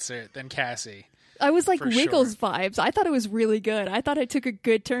rapping concert than Cassie. I was like For Wiggles sure. vibes. I thought it was really good. I thought I took a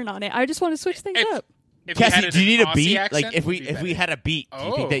good turn on it. I just want to switch things up. If you Cassie, had it do you in need an a Aussie beat? accent, Like if we it'd be if we better. had a beat, do you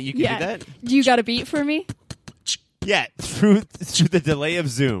think Oh. that you could Yeah. do that? Do you got a beat for me? Yeah, through the delay of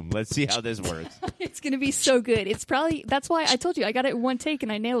Zoom. Let's see how this works. It's going to be so good. It's probably, that's why I told you I got it in one take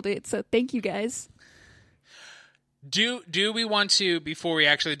and I nailed it. So thank you guys. Do we want to, before we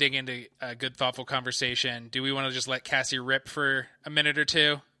actually dig into a good, thoughtful conversation, do we want to just let Cassie rip for a minute or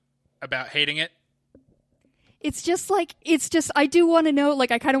two about hating it? It's just, I do want to know,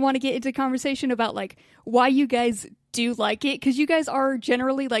 like, I kind of want to get into conversation about, like, why you guys do like it, because you guys are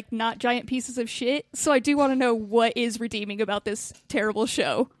generally, like, not giant pieces of shit, so I do want to know what is redeeming about this terrible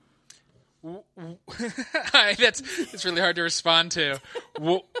show. That's really hard to respond to.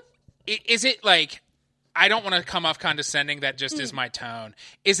 Is it like, I don't want to come off condescending, that just is my tone.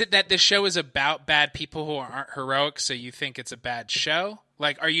 Is it that the show is about bad people who aren't heroic, so you think it's a bad show?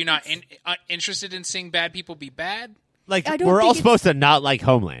 Like, are you not interested in seeing bad people be bad? Like, we're all supposed to not like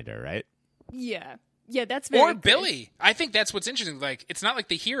Homelander, right? Yeah. Yeah, that's very Or Billy. I think that's what's interesting. Like, it's not like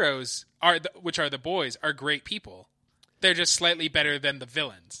the heroes, which are the boys, are great people. They're just slightly better than the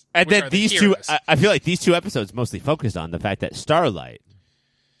villains. And then these two, heroes. I feel like these two episodes mostly focused on the fact that Starlight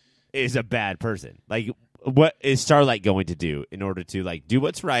is a bad person. Like, what is Starlight going to do in order to, like, do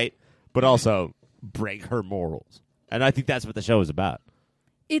what's right, but also break her morals? And I think that's what the show is about.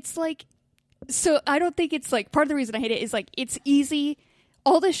 It's like, so I don't think it's like, part of the reason I hate it is like, it's easy.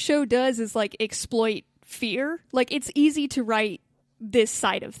 All this show does is like exploit fear. Like, it's easy to write this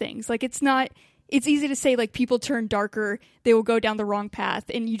side of things. Like, it's easy to say, like, people turn darker, they will go down the wrong path,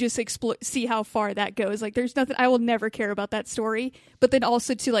 and you just see how far that goes. Like, there's nothing, I will never care about that story. But then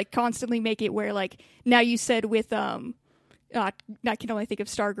also to, like, constantly make it where, like, now you said with, I can only think of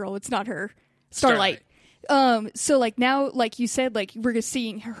Stargirl, it's not her, Starlight. So, like, now, like you said, like, we're just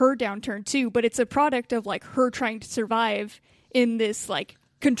seeing her downturn too, but it's a product of, like, her trying to survive in this, like,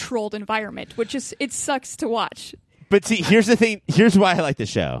 controlled environment, which is, it sucks to watch. But see, here's the thing. Here's why I like the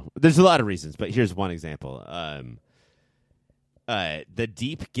show. There's a lot of reasons, but here's one example. The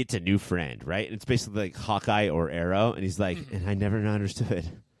Deep gets a new friend, right? And it's basically like Hawkeye or Arrow, and he's like, and I never understood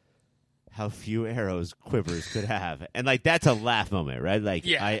how few arrows quivers could have. And, like, that's a laugh moment, right? Like,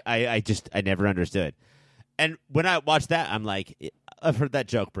 yeah. I never understood. And when I watch that, I'm like, I've heard that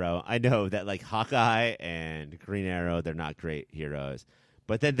joke, bro. I know that, like, Hawkeye and Green Arrow, they're not great heroes.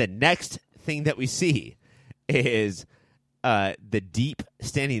 But then the next thing that we see is the Deep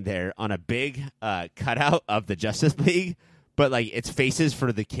standing there on a big cutout of the Justice League, but, like, it's faces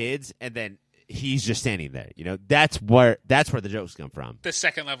for the kids, and then he's just standing there. You know, that's where the jokes come from. The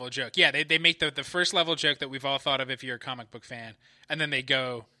second level joke. Yeah, they make the first level joke that we've all thought of if you're a comic book fan, and then they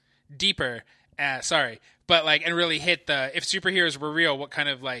go deeper. But, like, and really hit the, if superheroes were real, what kind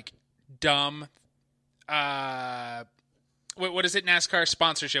of, like, dumb what is it, NASCAR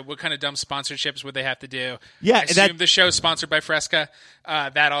sponsorship? What kind of dumb sponsorships would they have to do? Yeah, I assume the show's sponsored by Fresca.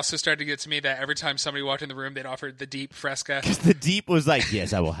 That also started to get to me, that every time somebody walked in the room, they'd offer the Deep Fresca. Because the Deep was like,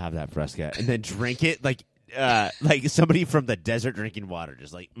 yes, I will have that Fresca. And then drink it like somebody from the desert drinking water.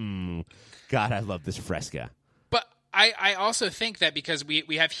 Just like, God, I love this Fresca. But I also think that because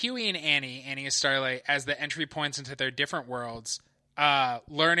we have Huey and Annie is Starlight, as the entry points into their different worlds,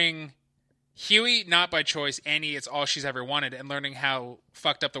 learning... Huey, not by choice. Annie, it's all she's ever wanted, and learning how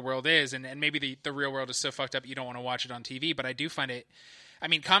fucked up the world is, and maybe the real world is so fucked up you don't want to watch it on TV, but I do find it... I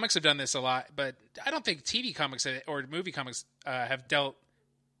mean, comics have done this a lot, but I don't think TV comics or movie comics have dealt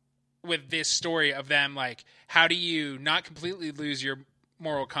with this story of them, like, how do you not completely lose your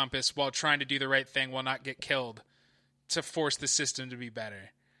moral compass while trying to do the right thing while not get killed to force the system to be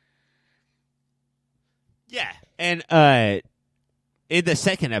better? Yeah, and... in the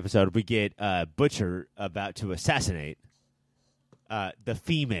second episode, we get Butcher about to assassinate the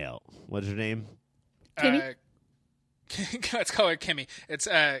female. What's her name? Kimmy? Let's call her Kimmy. It's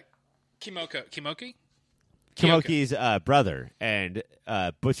Kimoko. Kimoki? Kimoki's brother. And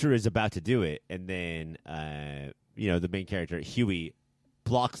Butcher is about to do it. And then, the main character, Huey,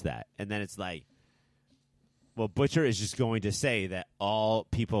 blocks that. And then it's like, well, Butcher is just going to say that all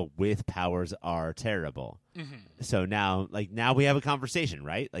people with powers are terrible. Mm-hmm. So now we have a conversation,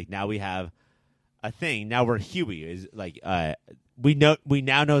 right? Like, now we have a thing. Now where Huey is like, we now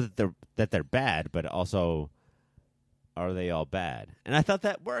know that they're bad, but also, are they all bad? And I thought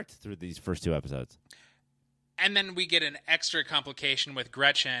that worked through these first two episodes. And then we get an extra complication with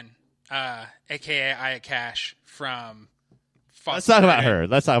Gretchen, aka Aya Cash from. Let's talk about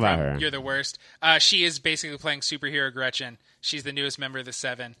her. You're the worst. She is basically playing superhero Gretchen. She's the newest member of the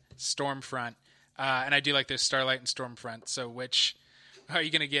Seven, Stormfront. And I do like this Starlight and Stormfront. So which are you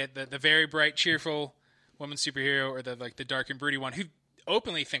going to get? The very bright, cheerful woman superhero, or the dark and broody one who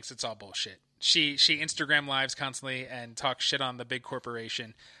openly thinks it's all bullshit? She Instagram lives constantly and talks shit on the big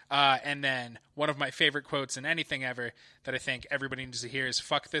corporation. And then one of my favorite quotes in anything ever that I think everybody needs to hear is,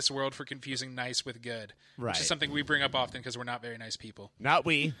 fuck this world for confusing nice with good. Right. Which is something we bring up often because we're not very nice people. Not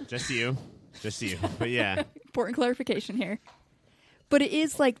we, just you. But yeah. Important clarification here. But it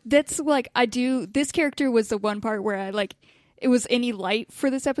is like, that's like, this character was the one part where I like, it was any light for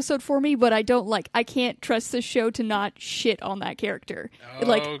this episode for me, but I can't trust this show to not shit on that character.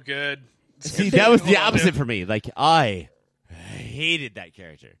 Oh, good. See, that was the opposite for me. Like, I hated that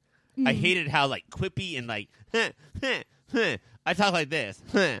character. Mm. I hated how, like, quippy and, like, I talk like this.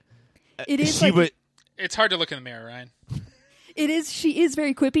 It is she like, would. It's hard to look in the mirror, Ryan. it is. She is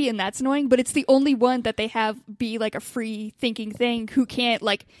very quippy, and that's annoying. But it's the only one that they have be like a free thinking thing. Who can't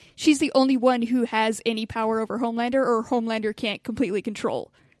like? She's the only one who has any power over Homelander, or Homelander can't completely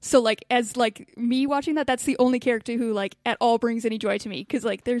control. So like, as like me watching that, that's the only character who like at all brings any joy to me, because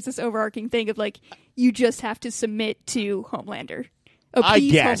like there's this overarching thing of like you just have to submit to Homelander. I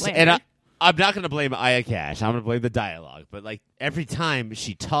Appease guess, Homelander. and I'm not going to blame Aya Cash. I'm going to blame the dialogue. But like every time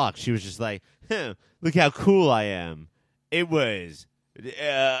she talked, she was just like, "Look how cool I am." It was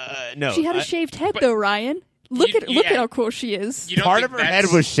no. She had a shaved head though, Ryan. Look at how cool she is. You don't Part think of her head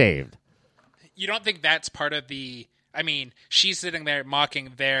was shaved. You don't think that's part of the? I mean, she's sitting there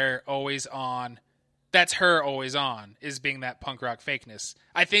mocking their always on. That's her always on, is being that punk rock fakeness.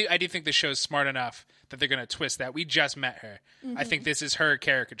 I do think the show's smart enough that they're going to twist that. We just met her. Mm-hmm. I think this is her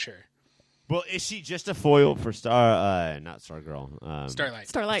caricature. Well, is she just a foil for not Stargirl,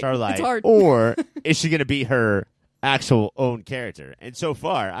 Starlight. It's hard. or is she going to be her actual own character? And so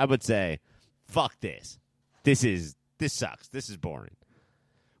far, I would say, fuck this. This sucks. This is boring.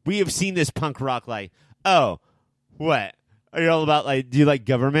 We have seen this punk rock like, oh, what? Are you all about like, do you like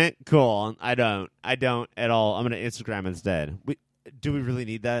government? Cool. I don't at all. I'm going to Instagram instead. Do we really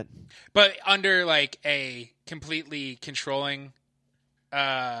need that? But under like a completely controlling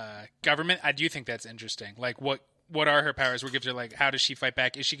government, I do think that's interesting. Like, what are her powers? What gives her, like, how does she fight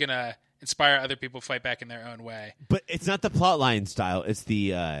back? Is she gonna inspire other people to fight back in their own way? But it's not the plotline style. It's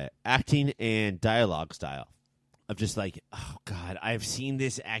the acting and dialogue style of just like, oh god, I've seen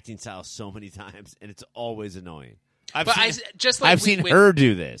this acting style so many times, and it's always annoying. I've seen her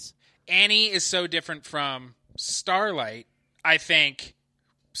do this. Annie is so different from Starlight. I think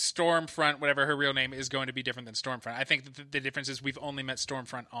Stormfront, whatever her real name, is going to be different than Stormfront. I think the difference is we've only met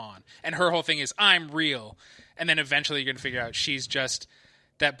Stormfront on. And her whole thing is, I'm real. And then eventually you're going to figure out she's just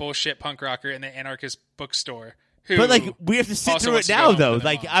that bullshit punk rocker in the anarchist bookstore. But, like, we have to sit through it now, though.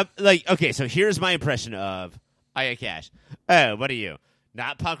 Like, okay, so here's my impression of Aya Cash. Oh, what are you?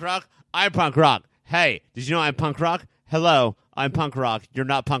 Not punk rock? I'm punk rock. Hey, did you know I'm punk rock? Hello, I'm punk rock. You're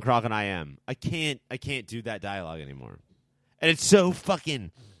not punk rock, and I am. I can't do that dialogue anymore. And it's so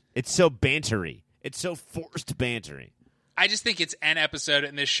bantery. It's so forced bantery. I just think it's an episode,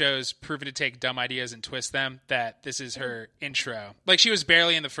 and this show's proven to take dumb ideas and twist them, that this is her intro. Like, she was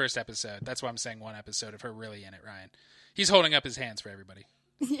barely in the first episode. That's why I'm saying one episode of her really in it, Ryan. He's holding up his hands for everybody.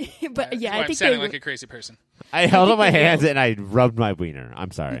 But yeah, I think I'm sounding like a crazy person. I held up my hands and I rubbed my wiener.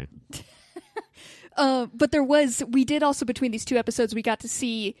 I'm sorry. But we did also, between these two episodes, we got to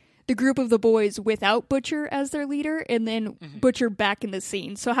see the group of the boys without Butcher as their leader, and then Butcher back in the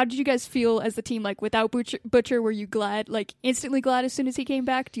scene. So how did you guys feel as the team, like, without Butcher? Were you glad, like, instantly glad as soon as he came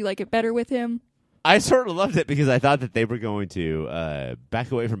back? Do you like it better with him? I sort of loved it because I thought that they were going to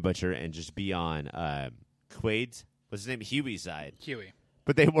back away from Butcher and just be on Quaid's, what's his name, Huey's side. Huey.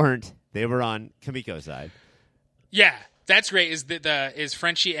 But they weren't. They were on Kamiko's side. Yeah, that's great. Is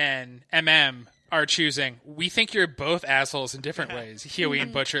Frenchie and MM are choosing, we think you're both assholes in different ways, Huey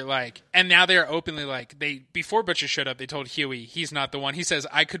and Butcher, like, and now they are openly like, before Butcher showed up, they told Huey he's not the one. He says,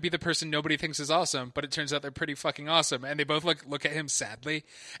 I could be the person nobody thinks is awesome, but it turns out they're pretty fucking awesome, and they both look at him sadly.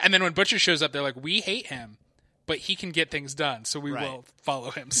 And then when Butcher shows up, they're like, we hate him, but he can get things done, so we will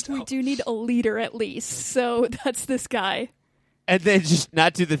follow him still. We do need a leader at least, so that's this guy. And then just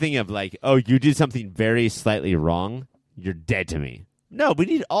not do the thing of like, oh, you did something very slightly wrong, you're dead to me. No, we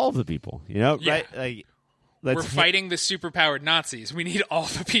need all of the people, you know? Yeah. Right? Like, we're fighting the superpowered Nazis. We need all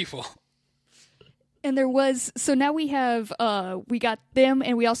the people. And so now we have, we got them,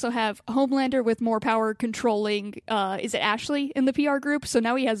 and we also have Homelander with more power controlling, is it Ashley in the PR group? So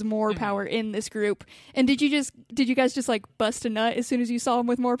now he has more power in this group. And did you guys just like bust a nut as soon as you saw him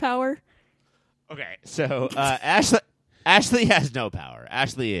with more power? Okay, so Ashley has no power.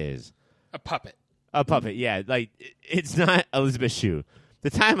 Ashley is a puppet. A puppet, yeah. Like, it's not Elizabeth Shue. The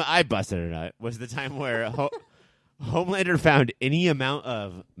time I busted a nut was the time where Homelander found any amount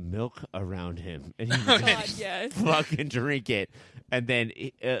of milk around him, and he would just fucking drink it. And then,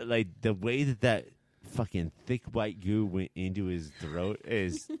 like, the way that fucking thick white goo went into his throat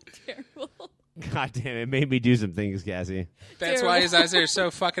is terrible. God damn, it made me do some things, Cassie. That's why his eyes are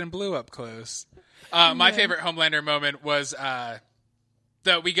so fucking blue up close. My favorite Homelander moment was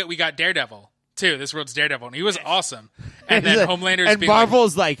we got Daredevil. Too. This world's Daredevil, and he was awesome. And then Homelander's and being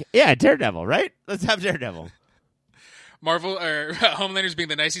Marvel's like, yeah, Daredevil, right? Let's have Daredevil. Homelander's being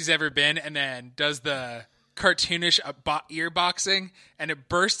the nicest he's ever been, and then does the cartoonish ear boxing, and it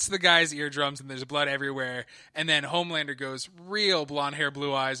bursts the guy's eardrums, and there's blood everywhere. And then Homelander goes real blonde hair,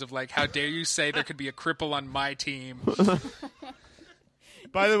 blue eyes of like, how dare you say there could be a cripple on my team?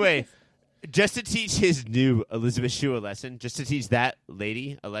 By the way, just to teach his new Elizabeth Shue a lesson, just to teach that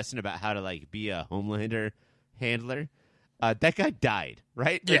lady a lesson about how to like be a Homelander handler. That guy died,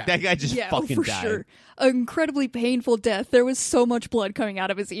 right? Like, Yeah. that guy just fucking for died. sure. An incredibly painful death. There was so much blood coming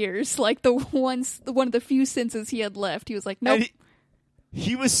out of his ears. Like one of the few senses he had left. He was like, nope. And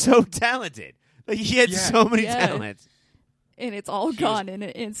he was so talented. Like he had so many Yeah. talents. And it's all gone in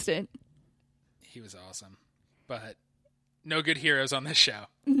an instant. He was awesome. But no good heroes on this show.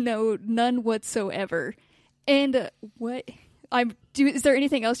 No, none whatsoever. And is there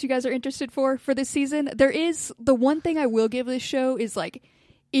anything else you guys are interested for this season? There is. The one thing I will give this show is like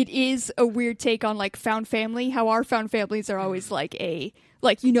it is a weird take on like found family, how our found families are always like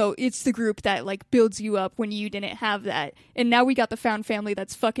it's the group that like builds you up when you didn't have that. And now we got the found family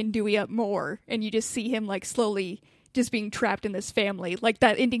that's fucking Dewey up more, and you just see him like slowly just being trapped in this family. Like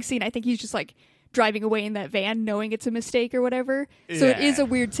that ending scene, I think he's just like driving away in that van knowing it's a mistake or whatever. So it is a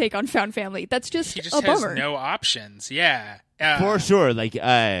weird take on found family. That's just He just a has bummer. no options. Yeah. For sure. Like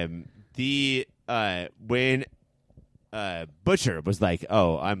when Butcher was like,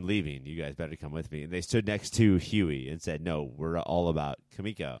 "Oh, I'm leaving. You guys better come with me," and they stood next to Huey and said, "No, we're all about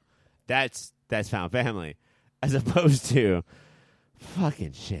Kamiko." That's found family, as opposed to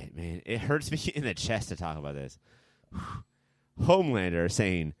fucking shit, man. It hurts me in the chest to talk about this. Homelander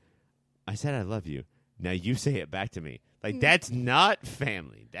saying, "I said I love you. Now you say it back to me." Like that's not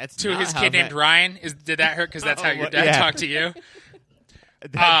family. That's To not his how kid named Ryan. Did that hurt? Because that's how your dad talked to you.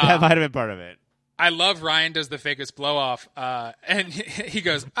 That might have been part of it. I love Ryan does the fakest blow off, and he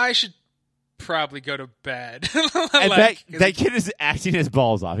goes, "I should probably go to bed." And that kid is acting his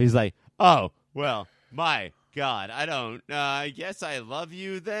balls off. He's like, "Oh, well, my God, I guess I love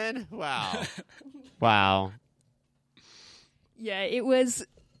you then." Wow. Wow. Yeah, it was.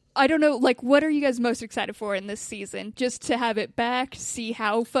 I don't know. Like, what are you guys most excited for in this season? Just to have it back, see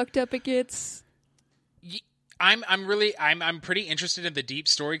how fucked up it gets. I'm pretty interested in the deep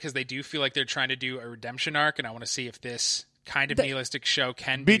story because they do feel like they're trying to do a redemption arc, and I want to see if this kind of nihilistic show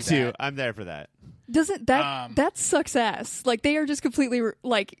can Me do too. that. I'm there for that. Doesn't that sucks ass? Like they are just completely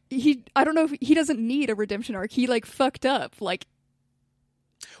like I don't know if he doesn't need a redemption arc. He like fucked up. Like,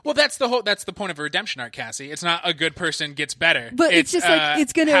 well, that's the point of a redemption arc, Cassie. It's not a good person gets better, but it's just like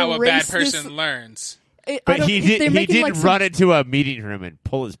it's gonna how a bad erase person this. learns. But he didn't like run into a meeting room and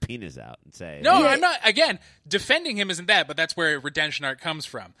pull his penis out and say, No, Yeah. I'm not. Again, defending him isn't that, but that's where redemption arc comes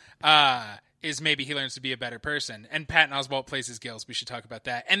from. Is maybe he learns to be a better person. And Patton Oswalt plays his gills. We should talk about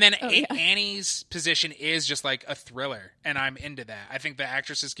that. And then Annie's position is just like a thriller, and I'm into that. I think the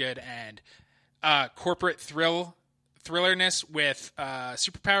actress is good, and corporate thrillerness with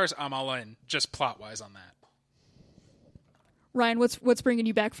superpowers, I'm all in, just plot-wise on that. Ryan, what's bringing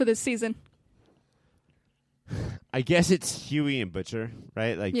you back for this season? I guess it's Huey and Butcher,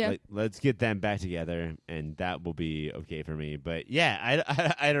 right? Like, Yeah. like let's get them back together, and that will be okay for me. But yeah,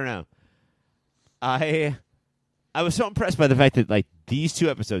 I don't know. I was so impressed by the fact that like these two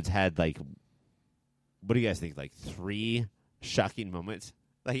episodes had like, what do you guys think? Like 3 shocking moments.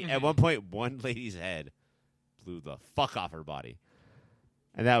 Like at one point, one lady's head blew the fuck off her body,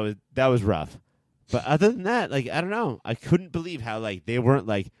 and that was rough. But other than that, like I don't know, I couldn't believe how like they weren't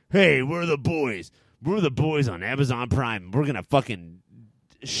like, "Hey, we're the boys. We're the boys on Amazon Prime. We're going to fucking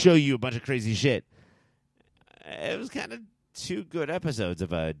show you a bunch of crazy shit." It was kind of 2 good episodes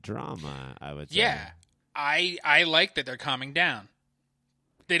of a drama, I would say. Yeah, I like that they're calming down.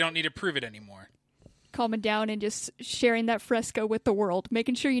 They don't need to prove it anymore. Calming down and just sharing that Fresca with the world.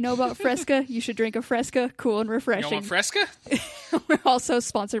 Making sure you know about Fresca. You should drink a Fresca. Cool and You refreshing. don't want Fresca? We're also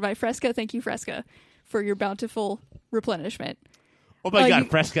sponsored by Fresca. Thank you, Fresca, for your bountiful replenishment. Oh my God, you-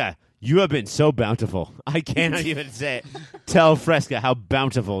 Fresca, you have been so bountiful. I cannot even tell Fresca how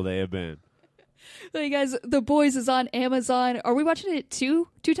bountiful they have been. So you guys, The Boys is on Amazon. Are we watching it two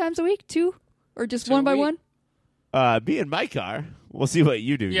times a week? 2? Or just 2 one by a week. one? Me and my car. We'll see what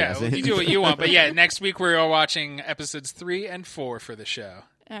you do, Yeah, Cassie. you do what you want. But yeah, next week we're all watching episodes 3 and 4 for the show.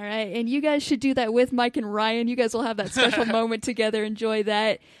 All right, and you guys should do that with Mike and Ryan. You guys will have that special moment together. Enjoy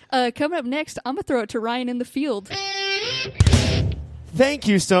that. Coming up next, I'm going to throw it to Ryan in the field. Thank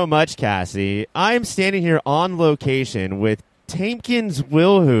you so much, Cassie. I'm standing here on location with Tamkins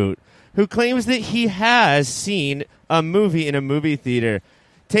Wilhoot, who claims that he has seen a movie in a movie theater.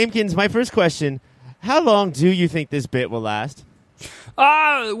 Tamkins, my first question, how long do you think this bit will last?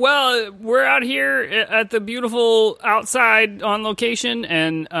 Well, we're out here at the beautiful outside on location,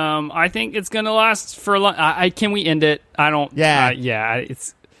 and I think it's going to last for a long. Can we end it? I don't. Yeah.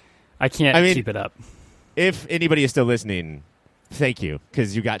 I can't keep it up. If anybody is still listening, thank you,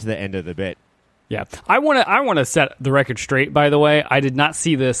 because you got to the end of the bit Yeah, I want to set the record straight. By the way, I did not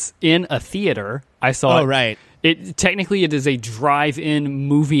see this in a theater. I saw it. Oh, right. It is a drive-in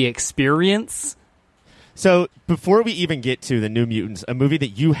movie experience. So before we even get to the New Mutants, a movie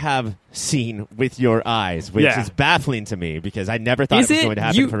that you have seen with your eyes, which is baffling to me because I never thought it was going to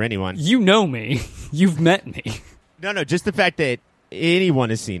happen for anyone. You know me. You've met me. No, just the fact that anyone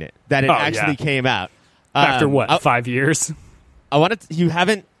has seen it, that it actually came out. After what, 5 years? You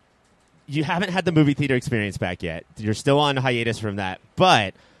haven't had the movie theater experience back yet. You're still on hiatus from that.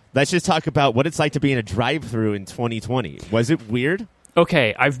 But let's just talk about what it's like to be in a drive-thru in 2020. Was it weird?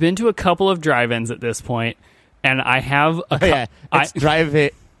 Okay, I've been to a couple of drive-ins at this point, and I have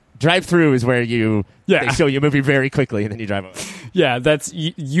drive-through is where they show you a movie very quickly and then you drive away. Yeah, that's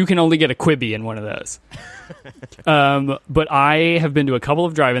you can only get a Quibi in one of those. But I have been to a couple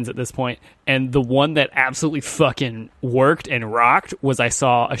of drive-ins at this point, and the one that absolutely fucking worked and rocked was I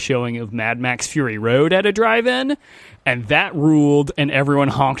saw a showing of Mad Max Fury Road at a drive-in, and that ruled, and everyone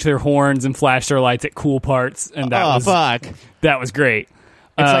honked their horns and flashed their lights at cool parts, and that was great.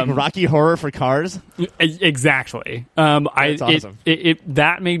 It's like Rocky Horror for cars. Exactly. That's awesome.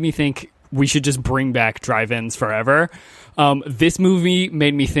 That made me think we should just bring back drive-ins forever. This movie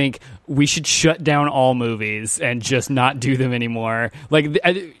made me think we should shut down all movies and just not do them anymore. Like,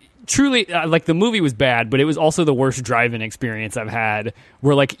 truly, like, the movie was bad, but it was also the worst drive-in experience I've had,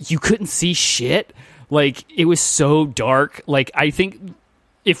 where, like, you couldn't see shit. Like, it was so dark. Like, I think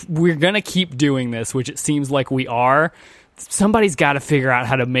if we're gonna keep doing this, which it seems like we are, somebody's got to figure out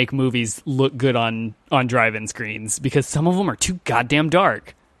how to make movies look good on drive-in screens, because some of them are too goddamn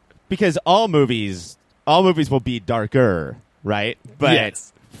dark. Because all movies will be darker, right? But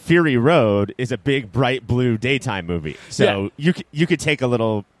yes. Fury Road is a big, bright blue daytime movie, so you could take a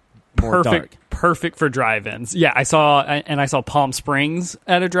little more dark. Perfect for drive-ins. Yeah, I saw Palm Springs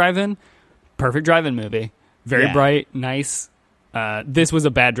at a drive-in. Perfect drive-in movie. Very bright, nice. This was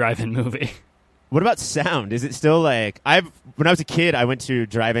a bad drive-in movie. What about sound? Is it still like when I was a kid, I went to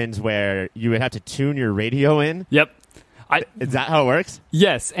drive-ins where you would have to tune your radio in? Yep. Is that how it works?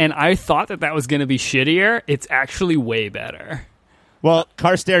 Yes, and I thought that was going to be shittier. It's actually way better. Well,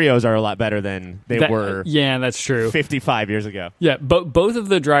 car stereos are a lot better than they were. Yeah, that's true. 55 years ago. Yeah, but both of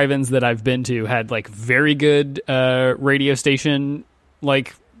the drive-ins that I've been to had like very good radio station,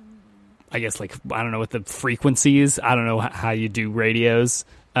 like, I guess, like, I don't know what the frequencies. I don't know how you do radios.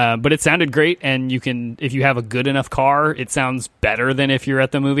 But it sounded great, and if you have a good enough car, it sounds better than if you're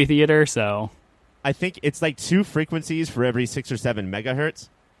at the movie theater. So I think it's like 2 frequencies for every 6 or 7 megahertz.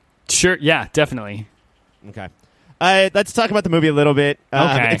 Sure, yeah, definitely. Okay. Let's talk about the movie a little bit.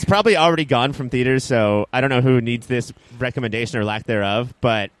 Okay. It's probably already gone from theaters, so I don't know who needs this recommendation or lack thereof,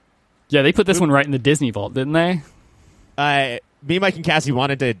 but yeah, they put this one right in the Disney vault, didn't they? Me, Mike, and Cassie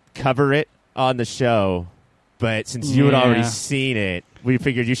wanted to cover it on the show, but since you had already seen it, we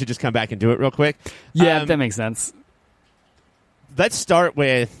figured you should just come back and do it real quick. Yeah, that makes sense. Let's start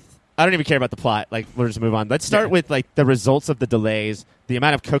with, I don't even care about the plot. Like, we'll just move on. Let's start with, like, the results of the delays, the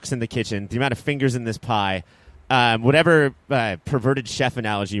amount of cooks in the kitchen, the amount of fingers in this pie, whatever perverted chef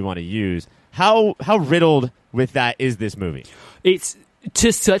analogy you want to use. How riddled with that is this movie? It's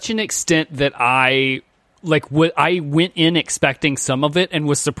to such an extent that I went in expecting some of it and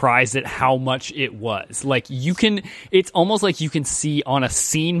was surprised at how much it was. Like, it's almost like you can see on a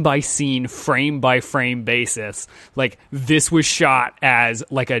scene by scene, frame by frame basis, like, this was shot as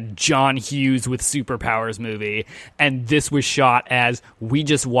like a John Hughes with superpowers movie, and this was shot as we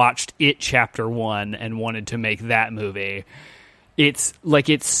just watched It Chapter 1 and wanted to make that movie. It's like,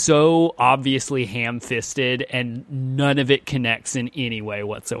 it's so obviously ham-fisted and none of it connects in any way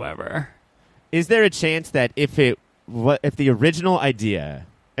whatsoever. Is there a chance that if the original idea,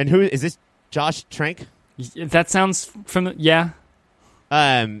 and who is this, Josh Trank? That sounds yeah.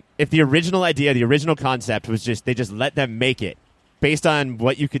 If the original idea, the original concept was they just let them make it based on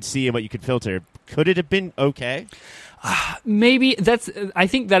what you could see and what you could filter, could it have been okay? Maybe I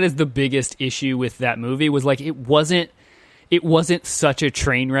think that is the biggest issue with that movie, was like, it wasn't such a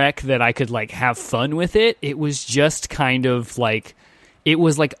train wreck that I could like have fun with it. It was just kind of like, it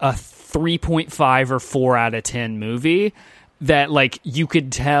was like a 3.5 or 4 out of 10 movie that, like, you could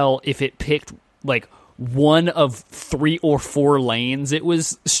tell if it picked like one of 3 or 4 lanes it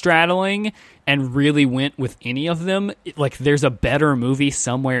was straddling and really went with any of them, like, there's a better movie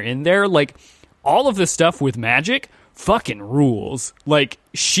somewhere in there. Like, all of the stuff with Magic fucking rules. Like,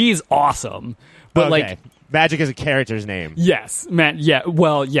 she's awesome, but like, Magic is a character's name. Yes, Matt. Yeah,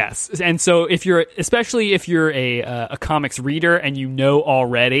 well, yes. And so especially if you're a comics reader and you know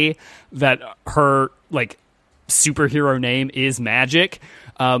already that her like superhero name is Magic,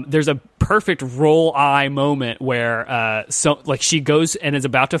 there's a perfect roll eye moment where she goes and is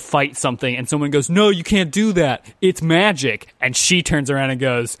about to fight something, and someone goes, "No, you can't do that. It's magic." And she turns around and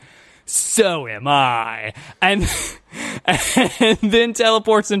goes, "So am I," and and then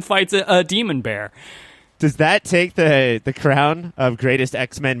teleports and fights a demon bear. Does that take the crown of greatest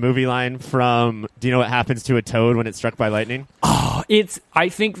X-Men movie line from Do You Know What Happens to a Toad When It's Struck by Lightning? I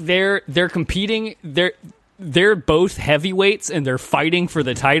think they're competing. They're both heavyweights and they're fighting for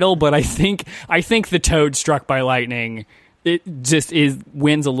the title, but I think the Toad Struck by Lightning, it just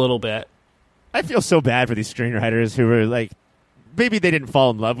wins a little bit. I feel so bad for these screenwriters who were like, maybe they didn't fall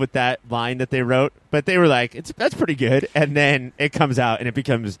in love with that line that they wrote, but they were like, that's pretty good, and then it comes out and it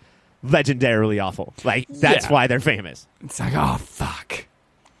becomes legendarily awful. Like, that's why they're famous. It's like, oh fuck.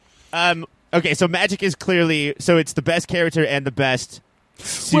 Okay, so magic is clearly, so it's the best character and the best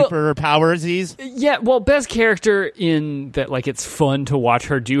superpowersies. Yeah, well, best character in that, like, it's fun to watch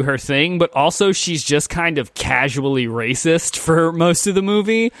her do her thing, but also she's just kind of casually racist for most of the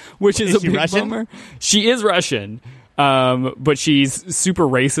movie, which is a big Russian? bummer. She is Russian, but she's super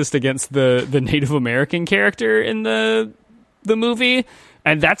racist against the Native American character in the movie.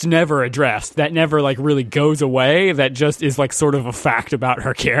 And that's never addressed. That never, like, really goes away. That just is, like, sort of a fact about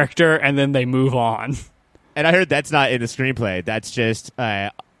her character, and then they move on. And I heard that's not in the screenplay. That's just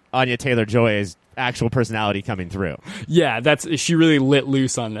Anya Taylor-Joy's actual personality coming through. Yeah, she really lit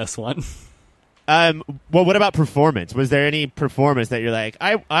loose on this one. Well, what about performance? Was there any performance that you're like,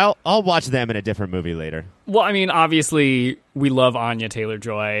 I'll watch them in a different movie later? Well, I mean, obviously, we love Anya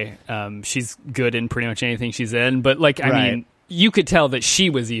Taylor-Joy. She's good in pretty much anything she's in. But, like, I mean, you could tell that she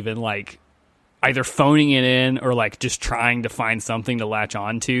was even, like, either phoning it in or, like, just trying to find something to latch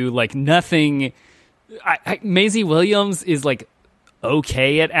on to. Like, nothing... Maisie Williams is, like,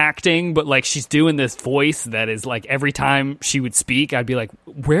 okay at acting, but, like, she's doing this voice that is, like, every time she would speak, I'd be like,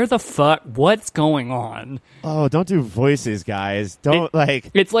 where the fuck? What's going on? Oh, don't do voices, guys.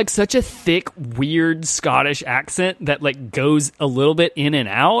 It's like such a thick, weird Scottish accent that, like, goes a little bit in and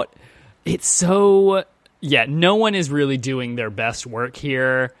out. It's so... Yeah, no one is really doing their best work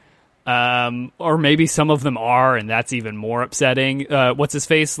here. Or maybe some of them are, and that's even more upsetting. What's his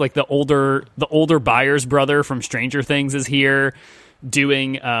face? Like the older Byers brother from Stranger Things is here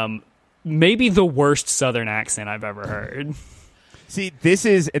doing maybe the worst Southern accent I've ever heard. See,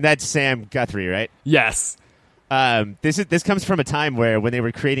 and that's Sam Guthrie, right? Yes. This comes from a time where when they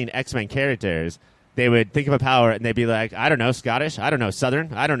were creating X-Men characters, they would think of a power and they'd be like, I don't know, Scottish, I don't know,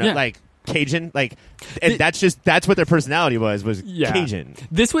 Southern, I don't know, like Cajun, like, and that's what their personality was Cajun.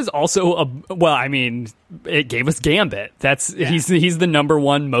 This was also it gave us Gambit. He's the number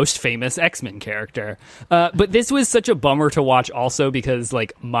one most famous X-Men character. But this was such a bummer to watch also because,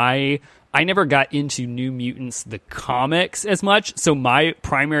 like, I never got into New Mutants, the comics, as much, so my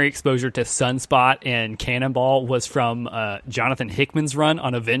primary exposure to Sunspot and Cannonball was from Jonathan Hickman's run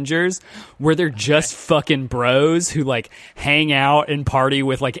on Avengers, where they're just fucking bros who, like, hang out and party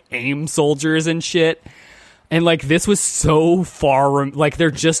with, like, AIM soldiers and shit. And, like, this was so far... Like,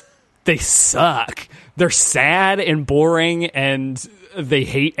 they suck. They're sad and boring, and they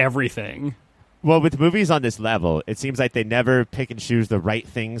hate everything. Well, with movies on this level, it seems like they never pick and choose the right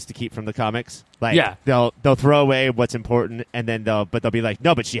things to keep from the comics. Like, they'll throw away what's important, and then they'll be like,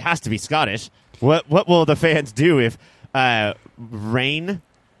 no, but she has to be Scottish. What will the fans do if Rain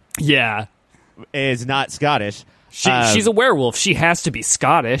is not Scottish? She's a werewolf. She has to be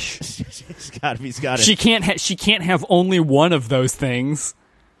Scottish. She's got to be Scottish. She can't have only one of those things.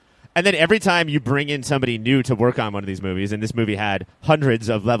 And then every time you bring in somebody new to work on one of these movies, and this movie had hundreds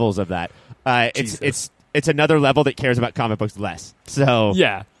of levels of that, it's another level that cares about comic books less. So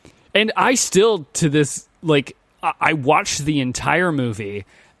yeah, and I still to this, like, I watched the entire movie,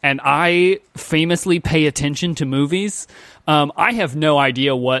 and I famously pay attention to movies. I have no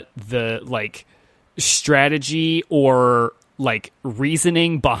idea what the, like, strategy or, like,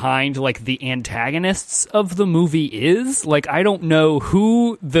 reasoning behind, like, the antagonists of the movie is. Like, I don't know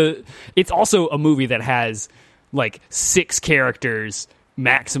who it's also a movie that has, like, 6 characters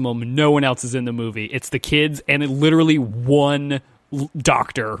maximum. No one else is in the movie. It's the kids and literally one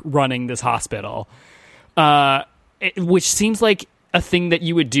doctor running this hospital, which seems like a thing that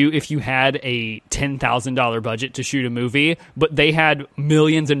you would do if you had a $10,000 budget to shoot a movie, but they had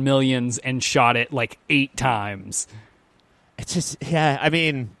millions and millions and shot it like 8 times. It's just, I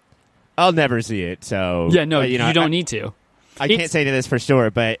mean, I'll never see it, so... Yeah, no, you don't need to. I can't say any of this for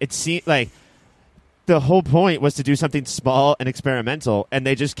sure, but it seemed like the whole point was to do something small and experimental, and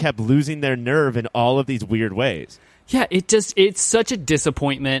they just kept losing their nerve in all of these weird ways. Yeah, it's such a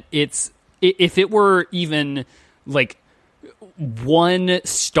disappointment. If it were even, like, one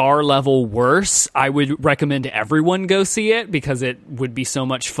star level worse, I would recommend everyone go see it because it would be so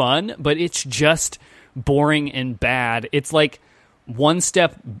much fun, but it's just boring and bad. It's like one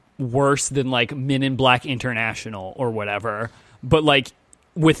step worse than like Men in Black International or whatever, but like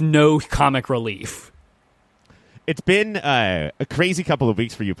with no comic relief. It's been a crazy couple of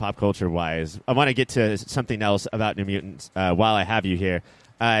weeks for you pop culture wise. I want to get to something else about New Mutants while I have you here.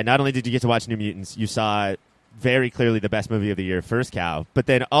 Not only did you get to watch New Mutants, you saw very clearly the best movie of the year, First Cow, but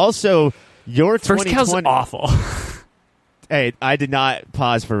then also your First Cow's awful. Hey, I did not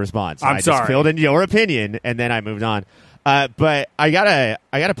pause for response. I'm sorry. Just filled in your opinion, and then I moved on. But I gotta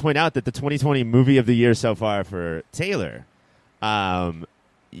point out that the 2020 movie of the year so far for Taylor,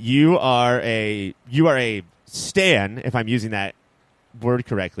 you are a stan, if I'm using that word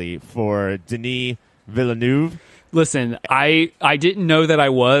correctly, for Denis Villeneuve. Listen, I didn't know that I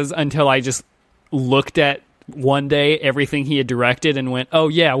was until I just looked at one day everything he had directed and went, oh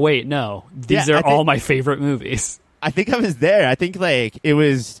yeah, wait, no, these are all my favorite movies. I think I was there. I think like it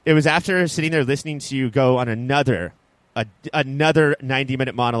was after sitting there listening to you go on another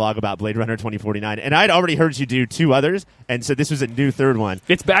 90-minute monologue about Blade Runner 2049, and I'd already heard you do two others, and so this was a new third one.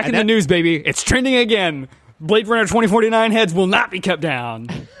 It's back in the news, baby. It's trending again. Blade Runner 2049 heads will not be kept down.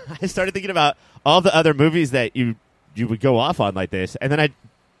 I started thinking about all the other movies that you would go off on like this, and then I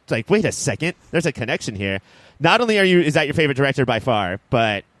was like, wait a second, there's a connection here. Not only is that your favorite director by far,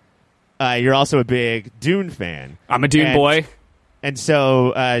 but you're also a big Dune fan. I'm a Dune boy. And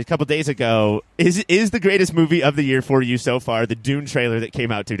so a couple days ago, is the greatest movie of the year for you so far the Dune trailer that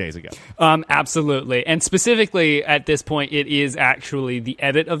came out 2 days ago? Absolutely. And specifically at this point, it is actually the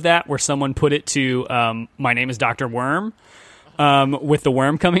edit of that where someone put it to My Name is Dr. Worm, with the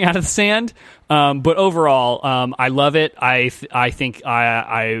worm coming out of the sand. But overall, I love it. I think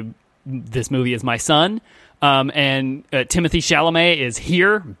this movie is my son. And Timothée Chalamet is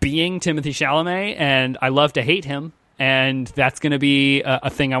here being Timothée Chalamet, and I love to hate him. And that's going to be a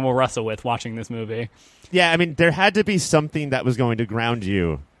thing I will wrestle with watching this movie. Yeah, I mean, there had to be something that was going to ground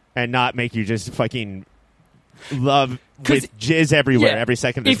you and not make you just fucking love with jizz everywhere every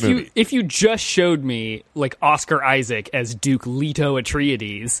second of this movie. If you just showed me like Oscar Isaac as Duke Leto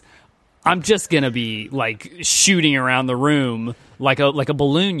Atreides, I'm just going to be like shooting around the room like a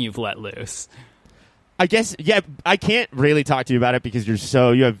balloon you've let loose. I guess, yeah, I can't really talk to you about it because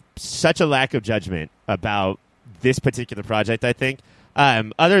you have such a lack of judgment about this particular project, I think.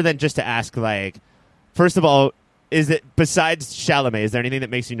 Other than just to ask, like, first of all, is it, besides Chalamet, is there anything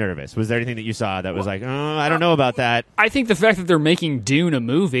that makes you nervous? Was there anything that you saw that was like, oh, I don't know about that? I think the fact that they're making Dune a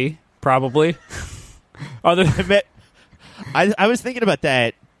movie, probably. Other than I was thinking about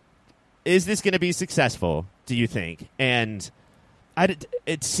that. Is this going to be successful, do you think? And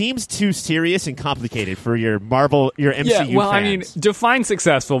it seems too serious and complicated for your MCU Yeah, well, fans. I mean, define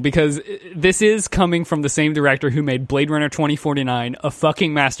successful, because this is coming from the same director who made Blade Runner 2049, a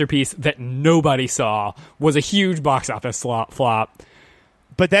fucking masterpiece that nobody saw, was a huge box office flop.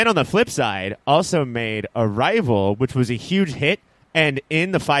 But then on the flip side, also made Arrival, which was a huge hit, and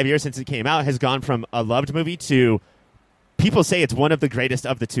in the 5 years since it came out, has gone from a loved movie to people say it's one of the greatest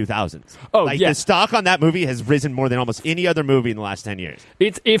of the 2000s. Oh, like, yeah. The stock on that movie has risen more than almost any other movie in the last 10 years.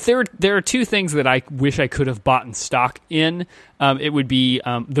 If there are two things that I wish I could have bought in stock in, it would be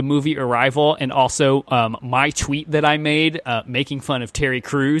the movie Arrival and also my tweet that I made making fun of Terry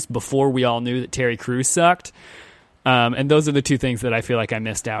Crews before we all knew that Terry Crews sucked. And those are the two things that I feel like I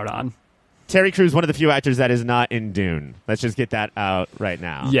missed out on. Terry Crews, one of the few actors that is not in Dune. Let's just get that out right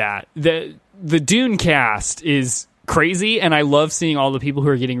now. Yeah, the Dune cast is crazy, and I love seeing all the people who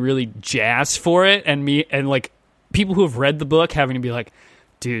are getting really jazzed for it, and like people who have read the book having to be like,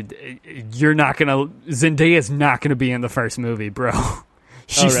 dude, Zendaya's not gonna be in the first movie, bro.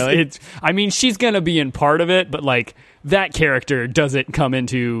 Really? I mean, she's gonna be in part of it, but like that character doesn't come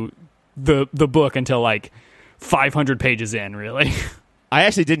into the book until like 500 pages in, really. I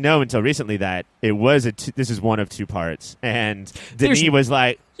actually didn't know until recently that it was this is one of two parts, and Denis was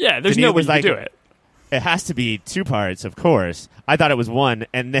like, there's no way to do it. It has to be two parts, of course. I thought it was one,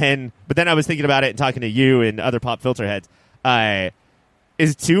 but then I was thinking about it and talking to you and other pop filter heads.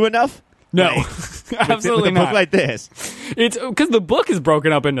 Is two enough? No, like, absolutely with a not. book like this, it's because the book is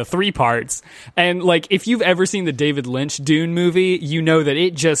broken up into 3 parts, and like if you've ever seen the David Lynch Dune movie, you know that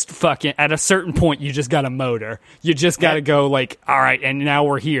it just fucking at a certain point you just got a motor. You just got to go like, all right, and now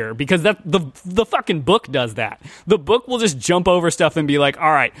we're here, because that the fucking book does that. The book will just jump over stuff and be like,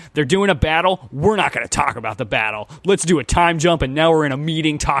 all right, they're doing a battle. We're not going to talk about the battle. Let's do a time jump, and now we're in a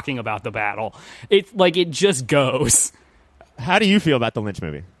meeting talking about the battle. It's like it just goes. How do you feel about the Lynch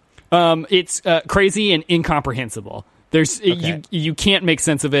movie? It's crazy and incomprehensible. You can't make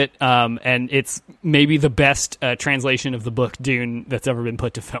sense of it, and it's maybe the best translation of the book Dune that's ever been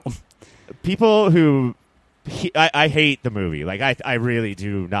put to film. People who I hate the movie, like I really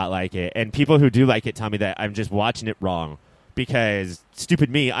do not like it, and people who do like it tell me that I'm just watching it wrong because stupid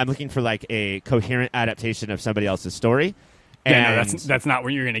me, I'm looking for like a coherent adaptation of somebody else's story. Yeah, no, that's not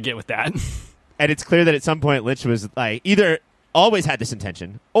what you're going to get with that. And it's clear that at some point Lynch was like either always had this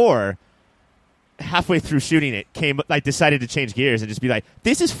intention or halfway through shooting it decided to change gears and just be like,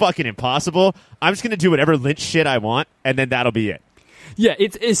 this is fucking impossible. I'm just going to do whatever Lynch shit I want, and then that'll be it. Yeah,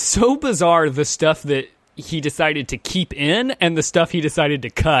 it's so bizarre, the stuff that he decided to keep in and the stuff he decided to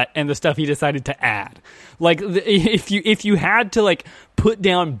cut and the stuff he decided to add. Like, if you had to, like, put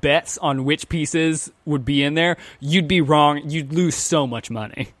down bets on which pieces would be in there, you'd be wrong. You'd lose so much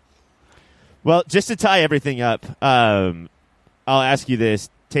money. Well, just to tie everything up, I'll ask you this,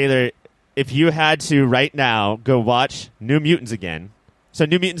 Taylor. If you had to right now go watch New Mutants again, so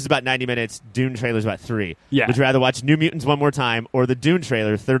New Mutants is about 90 minutes, Dune trailer is about 3. Yeah. Would you rather watch New Mutants one more time or the Dune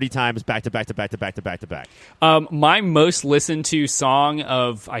trailer 30 times back to back to back to back to back to back? My most listened to song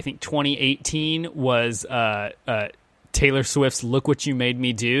of, I think, 2018 was Taylor Swift's Look What You Made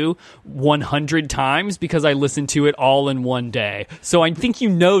Me Do 100 times because I listened to it all in one day. So I think you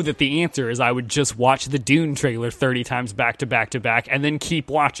know that the answer is I would just watch the Dune trailer 30 times back to back to back and then keep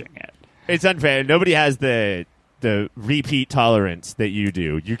watching it. It's unfair. Nobody has the repeat tolerance that you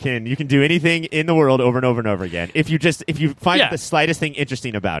do. You can do anything in the world over and over and over again if you find the slightest thing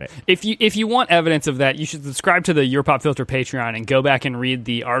interesting about it. If you want evidence of that, you should subscribe to the Your Pop Filter Patreon and go back and read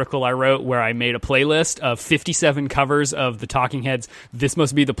the article I wrote where I made a playlist of 57 covers of the Talking Heads' This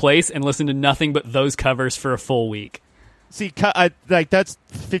Must Be the Place and listen to nothing but those covers for a full week. See, that's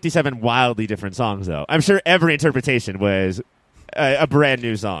 57 wildly different songs, though. I'm sure every interpretation was a brand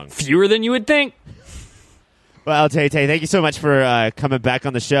new song. Fewer than you would think. Well, Tay, thank you so much for coming back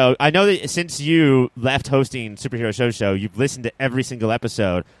on the show. I know that since you left hosting Superhero Show, you've listened to every single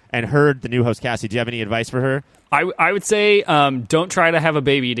episode and heard the new host, Cassie. Do you have any advice for her? I would say don't try to have a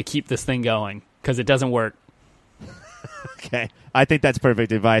baby to keep this thing going because it doesn't work. Okay. I think that's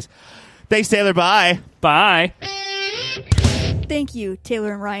perfect advice. Thanks, Taylor. Bye. Bye. Thank you,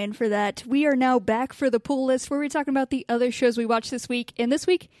 Taylor and Ryan, for that. We are now back for the pool list where we're talking about the other shows we watched this week. And this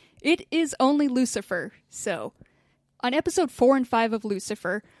week, it is only Lucifer. So, on episode 4 and 5 of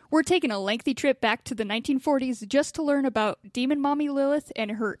Lucifer, we're taking a lengthy trip back to the 1940s just to learn about Demon Mommy Lilith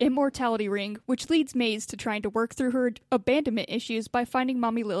and her immortality ring, which leads Maze to trying to work through her abandonment issues by finding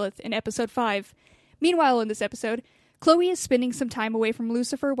Mommy Lilith in episode 5. Meanwhile, in this episode, Chloe is spending some time away from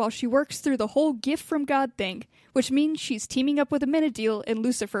Lucifer while she works through the whole gift from God thing, which means she's teaming up with Amenadiel and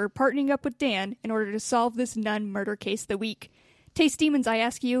Lucifer partnering up with Dan in order to solve this nun murder case of the week. Taste Demons, I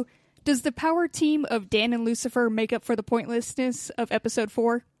ask you, does the power team of Dan and Lucifer make up for the pointlessness of episode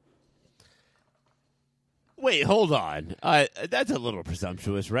 4? Wait, hold on. That's a little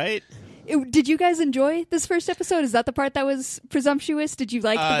presumptuous, right? Did you guys enjoy this first episode? Is that the part that was presumptuous? Did you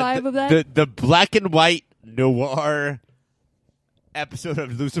like the vibe of that? The black and white noir episode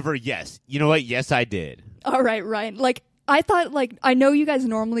of Lucifer, yes. You know what? Yes, I did. All right, Ryan. I thought, I know you guys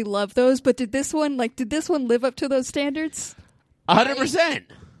normally love those, but did this one live up to those standards? 100%.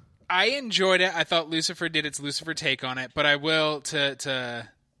 I enjoyed it. I thought Lucifer did its Lucifer take on it, but I will, to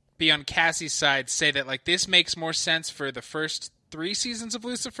be on Cassie's side, say that this makes more sense for the first 3 seasons of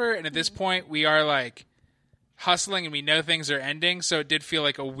Lucifer, and at this point we are hustling and we know things are ending, so it did feel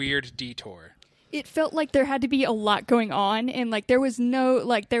like a weird detour. It felt like there had to be a lot going on, and there was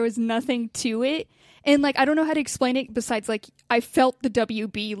nothing to it. And I don't know how to explain it besides I felt the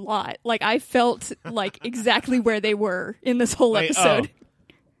WB lot. I felt exactly where they were in this whole episode. Oh.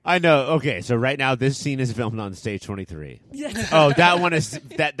 I know. Okay, so right now this scene is filmed on stage 23. Oh, that one is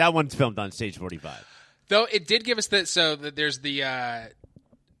that one's filmed on stage 45. Though it did give us there's the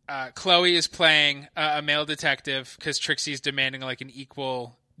Chloe is playing a male detective because Trixie's demanding an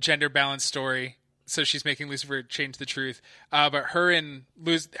equal gender balanced story. So she's making Lucifer change the truth. But her and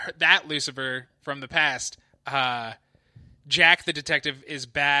that Lucifer from the past, Jack the detective is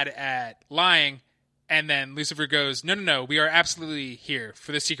bad at lying. And then Lucifer goes, no, we are absolutely here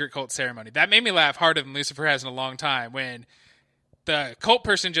for the secret cult ceremony. That made me laugh harder than Lucifer has in a long time when the cult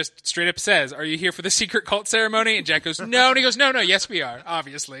person just straight up says, are you here for the secret cult ceremony? And Jack goes, no. And he goes, no, yes, we are.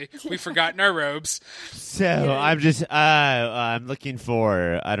 Obviously. We've forgotten our robes. So I'm just, I'm looking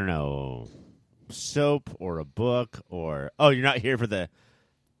for, I don't know, soap or a book or, you're not here for the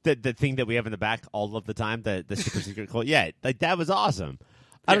thing that we have in the back all of the time, the super secret cult. Yeah, that was awesome.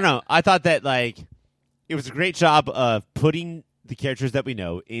 I don't know. I thought that, it was a great job of putting the characters that we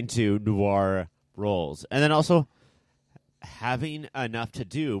know into noir roles. And then also having enough to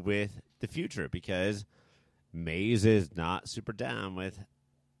do with the future because Maze is not super down with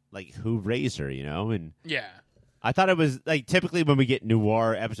like who raised her, you know? And Yeah. I thought it was like typically when we get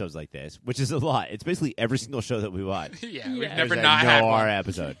noir episodes like this, which is a lot. It's basically every single show that we watch. Yeah, Yeah. we've There's never There's not a had noir one.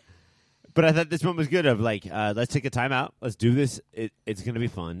 episode. But I thought this one was good of like, let's take a time out. Let's do this. It's going to be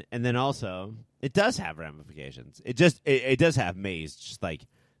fun. And then also, it does have ramifications. It does have Maze. Just like,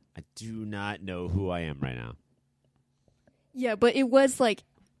 I do not know who I am right now. Yeah, but it was like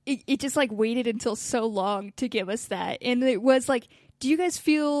it just like waited until so long to give us that, and it was like, do you guys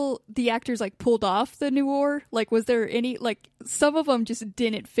feel the actors like pulled off the noir? Like, was there any like some of them just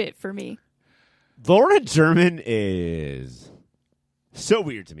didn't fit for me? Laura German is so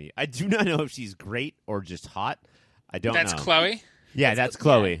weird to me. I do not know if she's great or just hot. I don't That's know. Chloe. Yeah, that's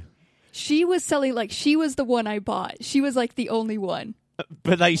Chloe. She was selling like she was the one I bought. She was like the only one.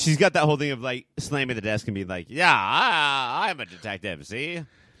 But like, she's got that whole thing of like slamming the desk and being like, "Yeah, I'm a detective." See,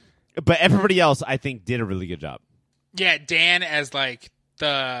 but everybody else, I think, did a really good job. Yeah, Dan as like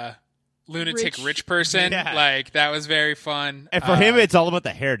the lunatic Rich. rich person. Yeah. Like that was very fun. And for him, it's all about the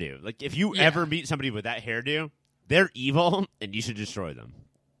hairdo. Like, if you Yeah. ever meet somebody with that hairdo, they're evil, and you should destroy them.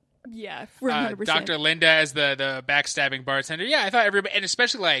 Yeah, 100%. Dr. Linda as the backstabbing bartender. Yeah, I thought everybody, and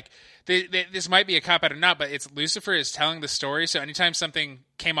especially like this might be a cop out or not, but it's Lucifer is telling the story. So anytime something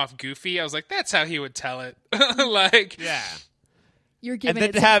came off goofy, I was like, that's how he would tell it. Like, Yeah. You're giving then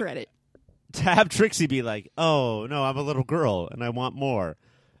it to some have- credit. To have Trixie be like, "Oh no, I'm a little girl, and I want more,"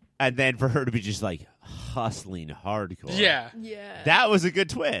 and then for her to be just like hustling hardcore. yeah, Yeah, that was a good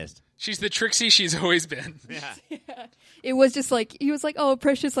twist. she's the Trixie she's always been. Yeah. it was just like he was like, "Oh,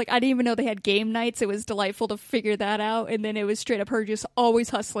 Precious." Like, I didn't even know they had game nights. It was delightful to figure that out, and then it was straight up her just always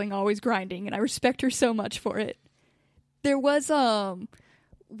hustling, always grinding, and I respect her so much for it. There was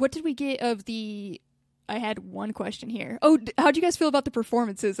what did we get of the? I had one question here. Oh, how'd you guys feel about the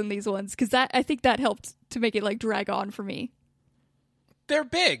performances in these ones? Because I think that helped to make it like drag on for me. They're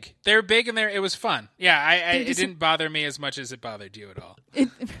big, and it was fun. Yeah, They're it just- didn't bother me as much as it bothered you at all.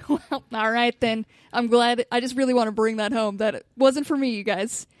 Well, all right then. I'm glad. I just really want to bring that home. That it wasn't for me, you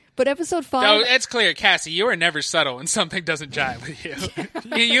guys. But episode 5. No, it's clear, Cassie. You are never subtle when something doesn't jive with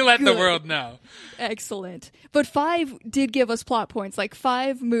you. you let the Good. world know. Excellent. But 5 did give us plot points. Like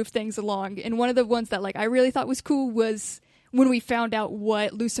 5 moved things along. And one of the ones that like I really thought was cool was when we found out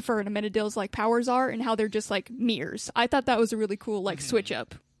what Lucifer and Amenadiel's like powers are and how they're just like mirrors. I thought that was a really cool like switch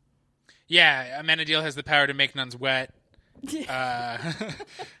up. Yeah, Amenadiel has the power to make nuns wet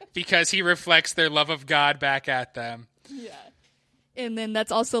because he reflects their love of God back at them. Yeah. And then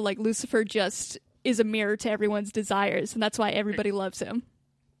that's also like Lucifer just is a mirror to everyone's desires, and that's why everybody loves him.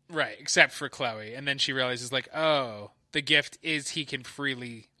 Right, except for Chloe. And then she realizes, like, oh, the gift is he can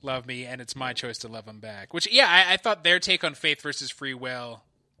freely love me, and it's my choice to love him back. Which, yeah, I thought their take on faith versus free will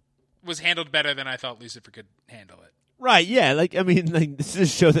was handled better than I thought Lucifer could handle it. Right, yeah. Like, I mean, like, this is a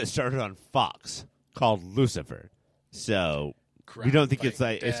show that started on Fox called Lucifer. So we don't think it's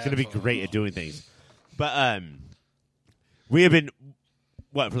like it's going to be great at doing things. But we have been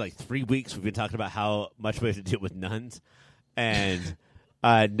for like 3 weeks we've been talking about how much we have to deal with nuns. And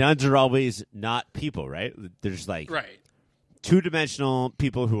nuns are always not people, right? They're just like Right. two-dimensional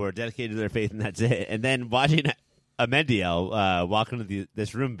people who are dedicated to their faith, and that's it. And then watching Amenadiel walk into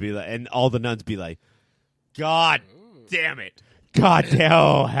this room and all the nuns be like, "God damn it. God damn.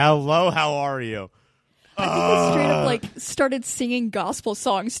 Oh, hello, how are you?" I think they straight up like started singing gospel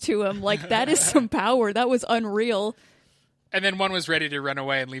songs to him. Like that is some power. That was unreal. And then one was ready to run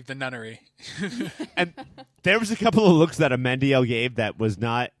away and leave the nunnery. And there was a couple of looks that Amenadiel gave that was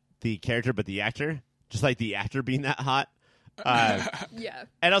not the character but the actor, just like the actor being that hot. Yeah.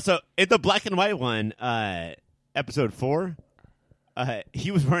 And also, in the black and white one, episode 4,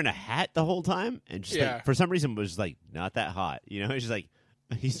 he was wearing a hat the whole time, and just Yeah. like, for some reason was like not that hot. You know,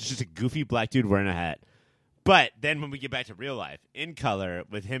 he's just a goofy black dude wearing a hat. But then when we get back to real life, in color,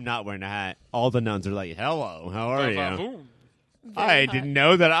 with him not wearing a hat, all the nuns are like, "Hello, how are you? Boom. I didn't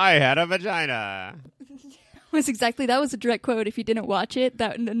know that I had a vagina." Was exactly that was a direct quote. If you didn't watch it,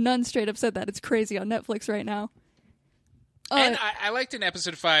 that none straight up said that. It's crazy on Netflix right now. And I liked in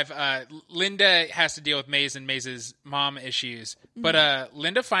episode 5, Linda has to deal with Maze and Maze's mom issues. But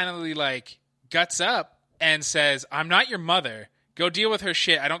Linda finally, like, guts up and says, "I'm not your mother. Go deal with her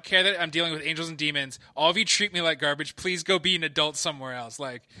shit. I don't care that I'm dealing with angels and demons. All of you treat me like garbage. Please go be an adult somewhere else."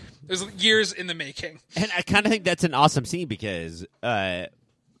 Like, there's years in the making. And I kind of think that's an awesome scene because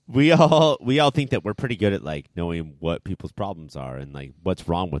we all think that we're pretty good at like knowing what people's problems are and like what's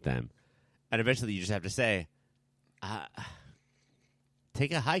wrong with them, and eventually you just have to say,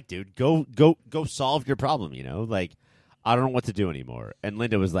 "Take a hike, dude. Go solve your problem." You know, like I don't know what to do anymore. And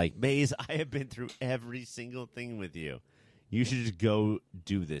Linda was like, Maze, I have been through every single thing with you. You should just go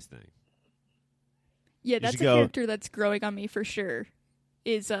do this thing. Yeah, that's a character that's growing on me for sure.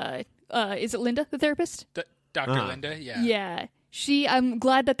 Is it Linda, the therapist? Dr. Linda, yeah. Yeah. I'm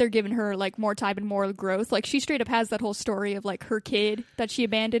glad that they're giving her like more time and more growth. Like she straight up has that whole story of like her kid that she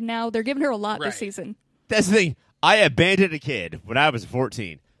abandoned now. They're giving her a lot this season. That's the thing. I abandoned a kid when I was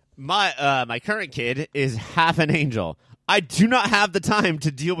 14. My current kid is half an angel. I do not have the time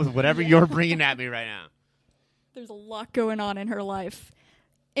to deal with whatever you're bringing at me right now. There's a lot going on in her life.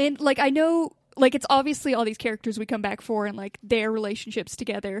 And like I know like it's obviously all these characters we come back for and like their relationships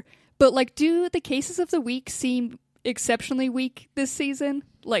together. But like do the cases of the week seem exceptionally weak this season?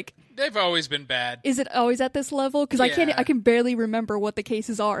 Like they've always been bad. Is it always at this level? Because I can barely remember what the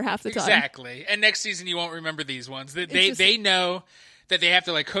cases are half the time. Exactly. And next season you won't remember these ones. They know that they have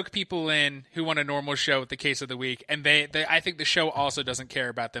to like hook people in who want a normal show with the case of the week, and I think the show also doesn't care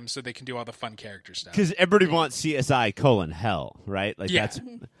about them, so they can do all the fun character stuff. Because everybody wants CSI : Hell, right? Like that's.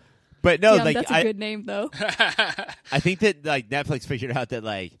 But no, yeah, like that's a good name though. I think that like Netflix figured out that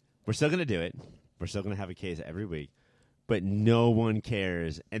like we're still gonna do it. We're still gonna have a case every week, but no one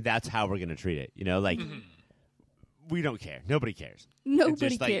cares, and that's how we're gonna treat it. You know, like we don't care. Nobody cares.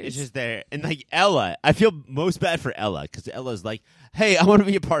 Nobody cares. It's just there. And like Ella, I feel most bad for Ella because Ella's like, hey, I want to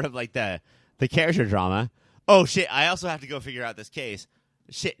be a part of like the character drama. Oh shit! I also have to go figure out this case.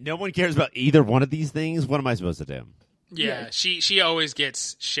 Shit! No one cares about either one of these things. What am I supposed to do? Yeah, she always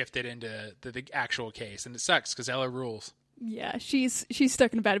gets shifted into the actual case, and it sucks because Ella rules. Yeah, she's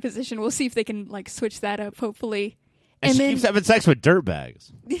stuck in a bad position. We'll see if they can like switch that up. Hopefully, and she keeps having sex with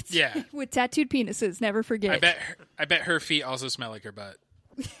dirtbags. Yeah, with tattooed penises. Never forget. I bet her feet also smell like her butt.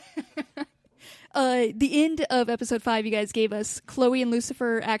 The end of episode 5, you guys gave us Chloe and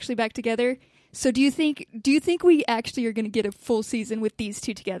Lucifer actually back together. So do you think we actually are going to get a full season with these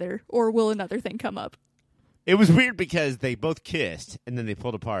two together, or will another thing come up? It was weird because they both kissed and then they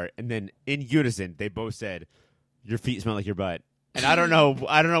pulled apart, and then in unison they both said, "Your feet smell like your butt." And I don't know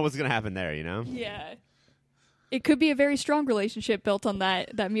what's going to happen there. You know? Yeah. It could be a very strong relationship built on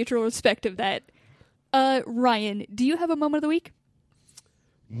that mutual respect of that. Ryan, do you have a moment of the week?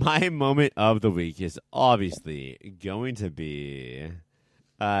 My moment of the week is obviously going to be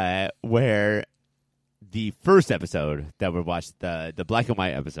where the first episode that we watched, the black and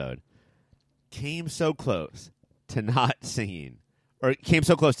white episode, came so close to not singing, or came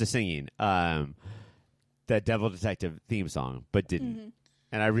so close to singing the Devil Detective theme song, but didn't. Mm-hmm.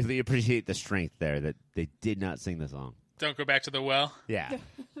 And I really appreciate the strength there that they did not sing the song. Don't go back to the well? Yeah.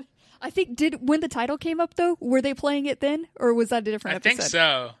 I think, when the title came up, though, were they playing it then? Or was that a different episode? I think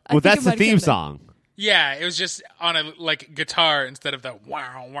so. Well, that's the theme song. Yeah, it was just on a like guitar instead of the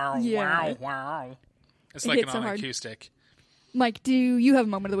wow, wow, wow, wow. It's like an acoustic. Mike, do you have a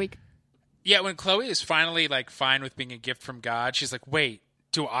moment of the week? Yeah, when Chloe is finally like fine with being a gift from God, she's like, wait,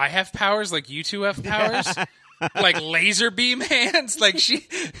 do I have powers like you two have powers? Like laser beam hands? Like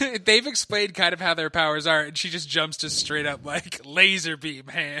they've explained kind of how their powers are, and she just jumps to straight up like laser beam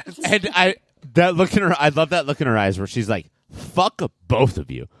hands. And I love that look in her eyes where she's like, fuck both of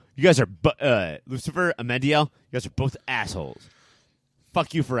you. You guys are Lucifer, Amendiel, you guys are both assholes.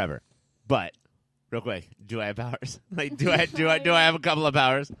 Fuck you forever. But real quick, do I have powers? Like do I have a couple of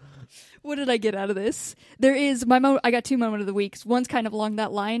powers? What did I get out of this? There is I got 2 moments of the week. One's kind of along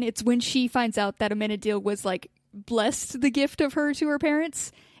that line. It's when she finds out that Amenadiel was like blessed the gift of her to her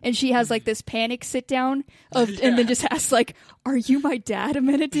parents, and she has like this panic sit down and then just asks like, "Are you my dad,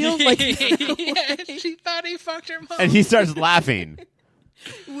 Amenadiel?" Like, yeah, she thought he fucked her mom, and he starts laughing,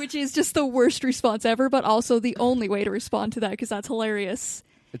 which is just the worst response ever, but also the only way to respond to that because that's hilarious.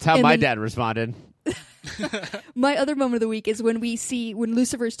 It's how my dad responded. My other moment of the week is when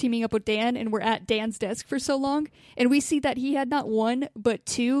Lucifer's teaming up with Dan and we're at Dan's desk for so long, and we see that he had not 1 but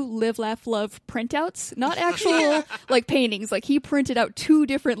 2 Live Laugh Love printouts, not actual like paintings. Like he printed out 2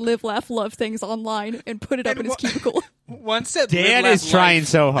 different Live Laugh Love things online and put it up in his cubicle. One said Dan Live, is Laugh, trying life.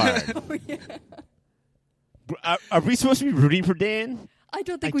 so hard. Oh, yeah. Are we supposed to be rooting for Dan? I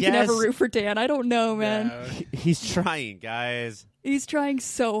don't think we can ever root for Dan. I don't know, man. No. He's trying, guys. He's trying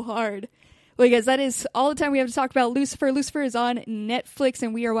so hard. Well, guys, that is all the time we have to talk about Lucifer. Lucifer is on Netflix,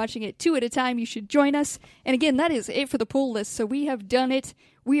 and we are watching it 2 at a time. You should join us. And again, that is it for the pull list. So we have done it.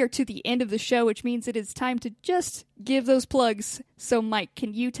 We are to the end of the show, which means it is time to just give those plugs. So, Mike,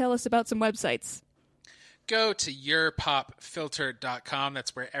 can you tell us about some websites? Go to yourpopfilter.com.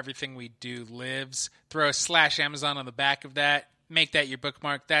 That's where everything we do lives. Throw a /Amazon on the back of that. Make that your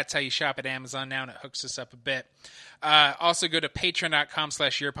bookmark. That's how you shop at Amazon now, and it hooks us up a bit. Also go to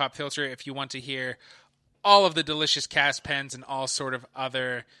patreon.com/yourpopfilter if you want to hear all of the delicious cast pens and all sort of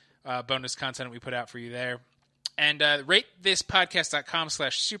other bonus content we put out for you there. And rate this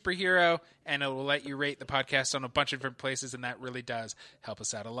podcast.com/superhero, and it will let you rate the podcast on a bunch of different places, and that really does help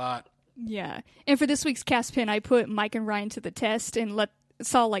us out a lot. Yeah. And for this week's cast pin, I put Mike and Ryan to the test and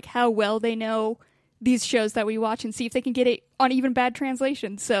saw like how well they know these shows that we watch and see if they can get it on even bad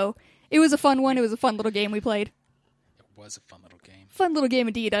translation. So it was a fun one. It was a fun little game we played. It was a fun little game. Fun little game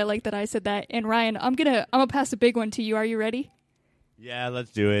indeed. I like that I said that. And Ryan, I'm gonna pass a big one to you. Are you ready? Yeah,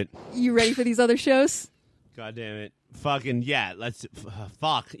 let's do it. You ready for these other shows? God damn it. Fucking yeah, let's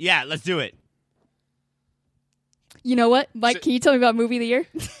do it. You know what? Mike, can you tell me about movie of the year?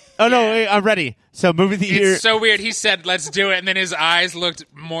 Oh no, wait, I'm ready. So movie of the year. It's so weird. He said, "Let's do it," and then his eyes looked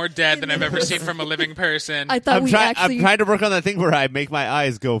more dead than I've ever seen from a living person. I thought I'm trying to work on that thing where I make my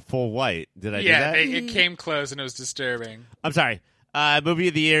eyes go full white. Did I do that? Yeah, it came close and it was disturbing. I'm sorry. Movie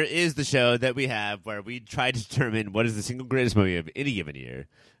of the year is the show that we have where we try to determine what is the single greatest movie of any given year.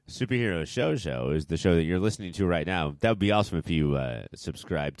 Superhero Show is the show that you're listening to right now. That would be awesome if you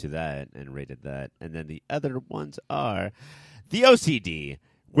subscribed to that and rated that. And then the other ones are the OCD,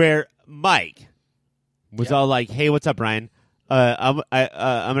 where Mike was all like, "Hey, what's up, Ryan? I'm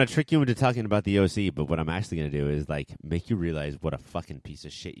gonna trick you into talking about the OC, but what I'm actually gonna do is like make you realize what a fucking piece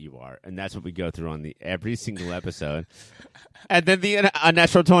of shit you are." And that's what we go through on every single episode. And then the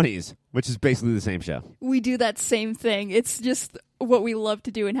Unnatural 20s, which is basically the same show. We do that same thing. It's just what we love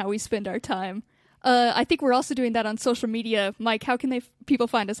to do and how we spend our time. I think we're also doing that on social media. Mike, how can people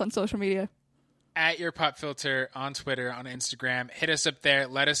find us on social media? At Your Pop Filter on Twitter, on Instagram. Hit us up there.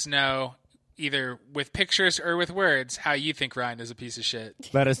 Let us know, either with pictures or with words, how you think Ryan is a piece of shit.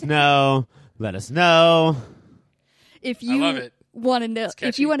 Let us know. If you I love it. Want to know,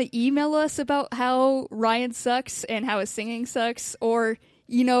 if you want to email us about how Ryan sucks and how his singing sucks, or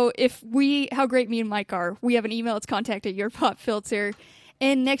how great me and Mike are, we have an email. It's contact@yourpopfilter.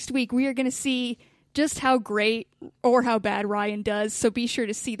 And next week we are going to see just how great or how bad Ryan does. So be sure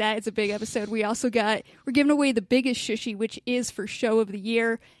to see that. It's a big episode. We're giving away the biggest shushy, which is for show of the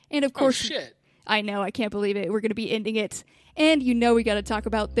year. And of course, shit. I know, I can't believe it. We're going to be ending it. And we got to talk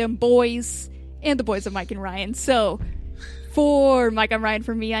about them boys and the boys of Mike and Ryan. So for Mike, I'm Ryan.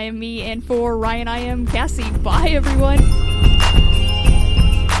 For me, I am me. And for Ryan, I am Cassie. Bye, everyone.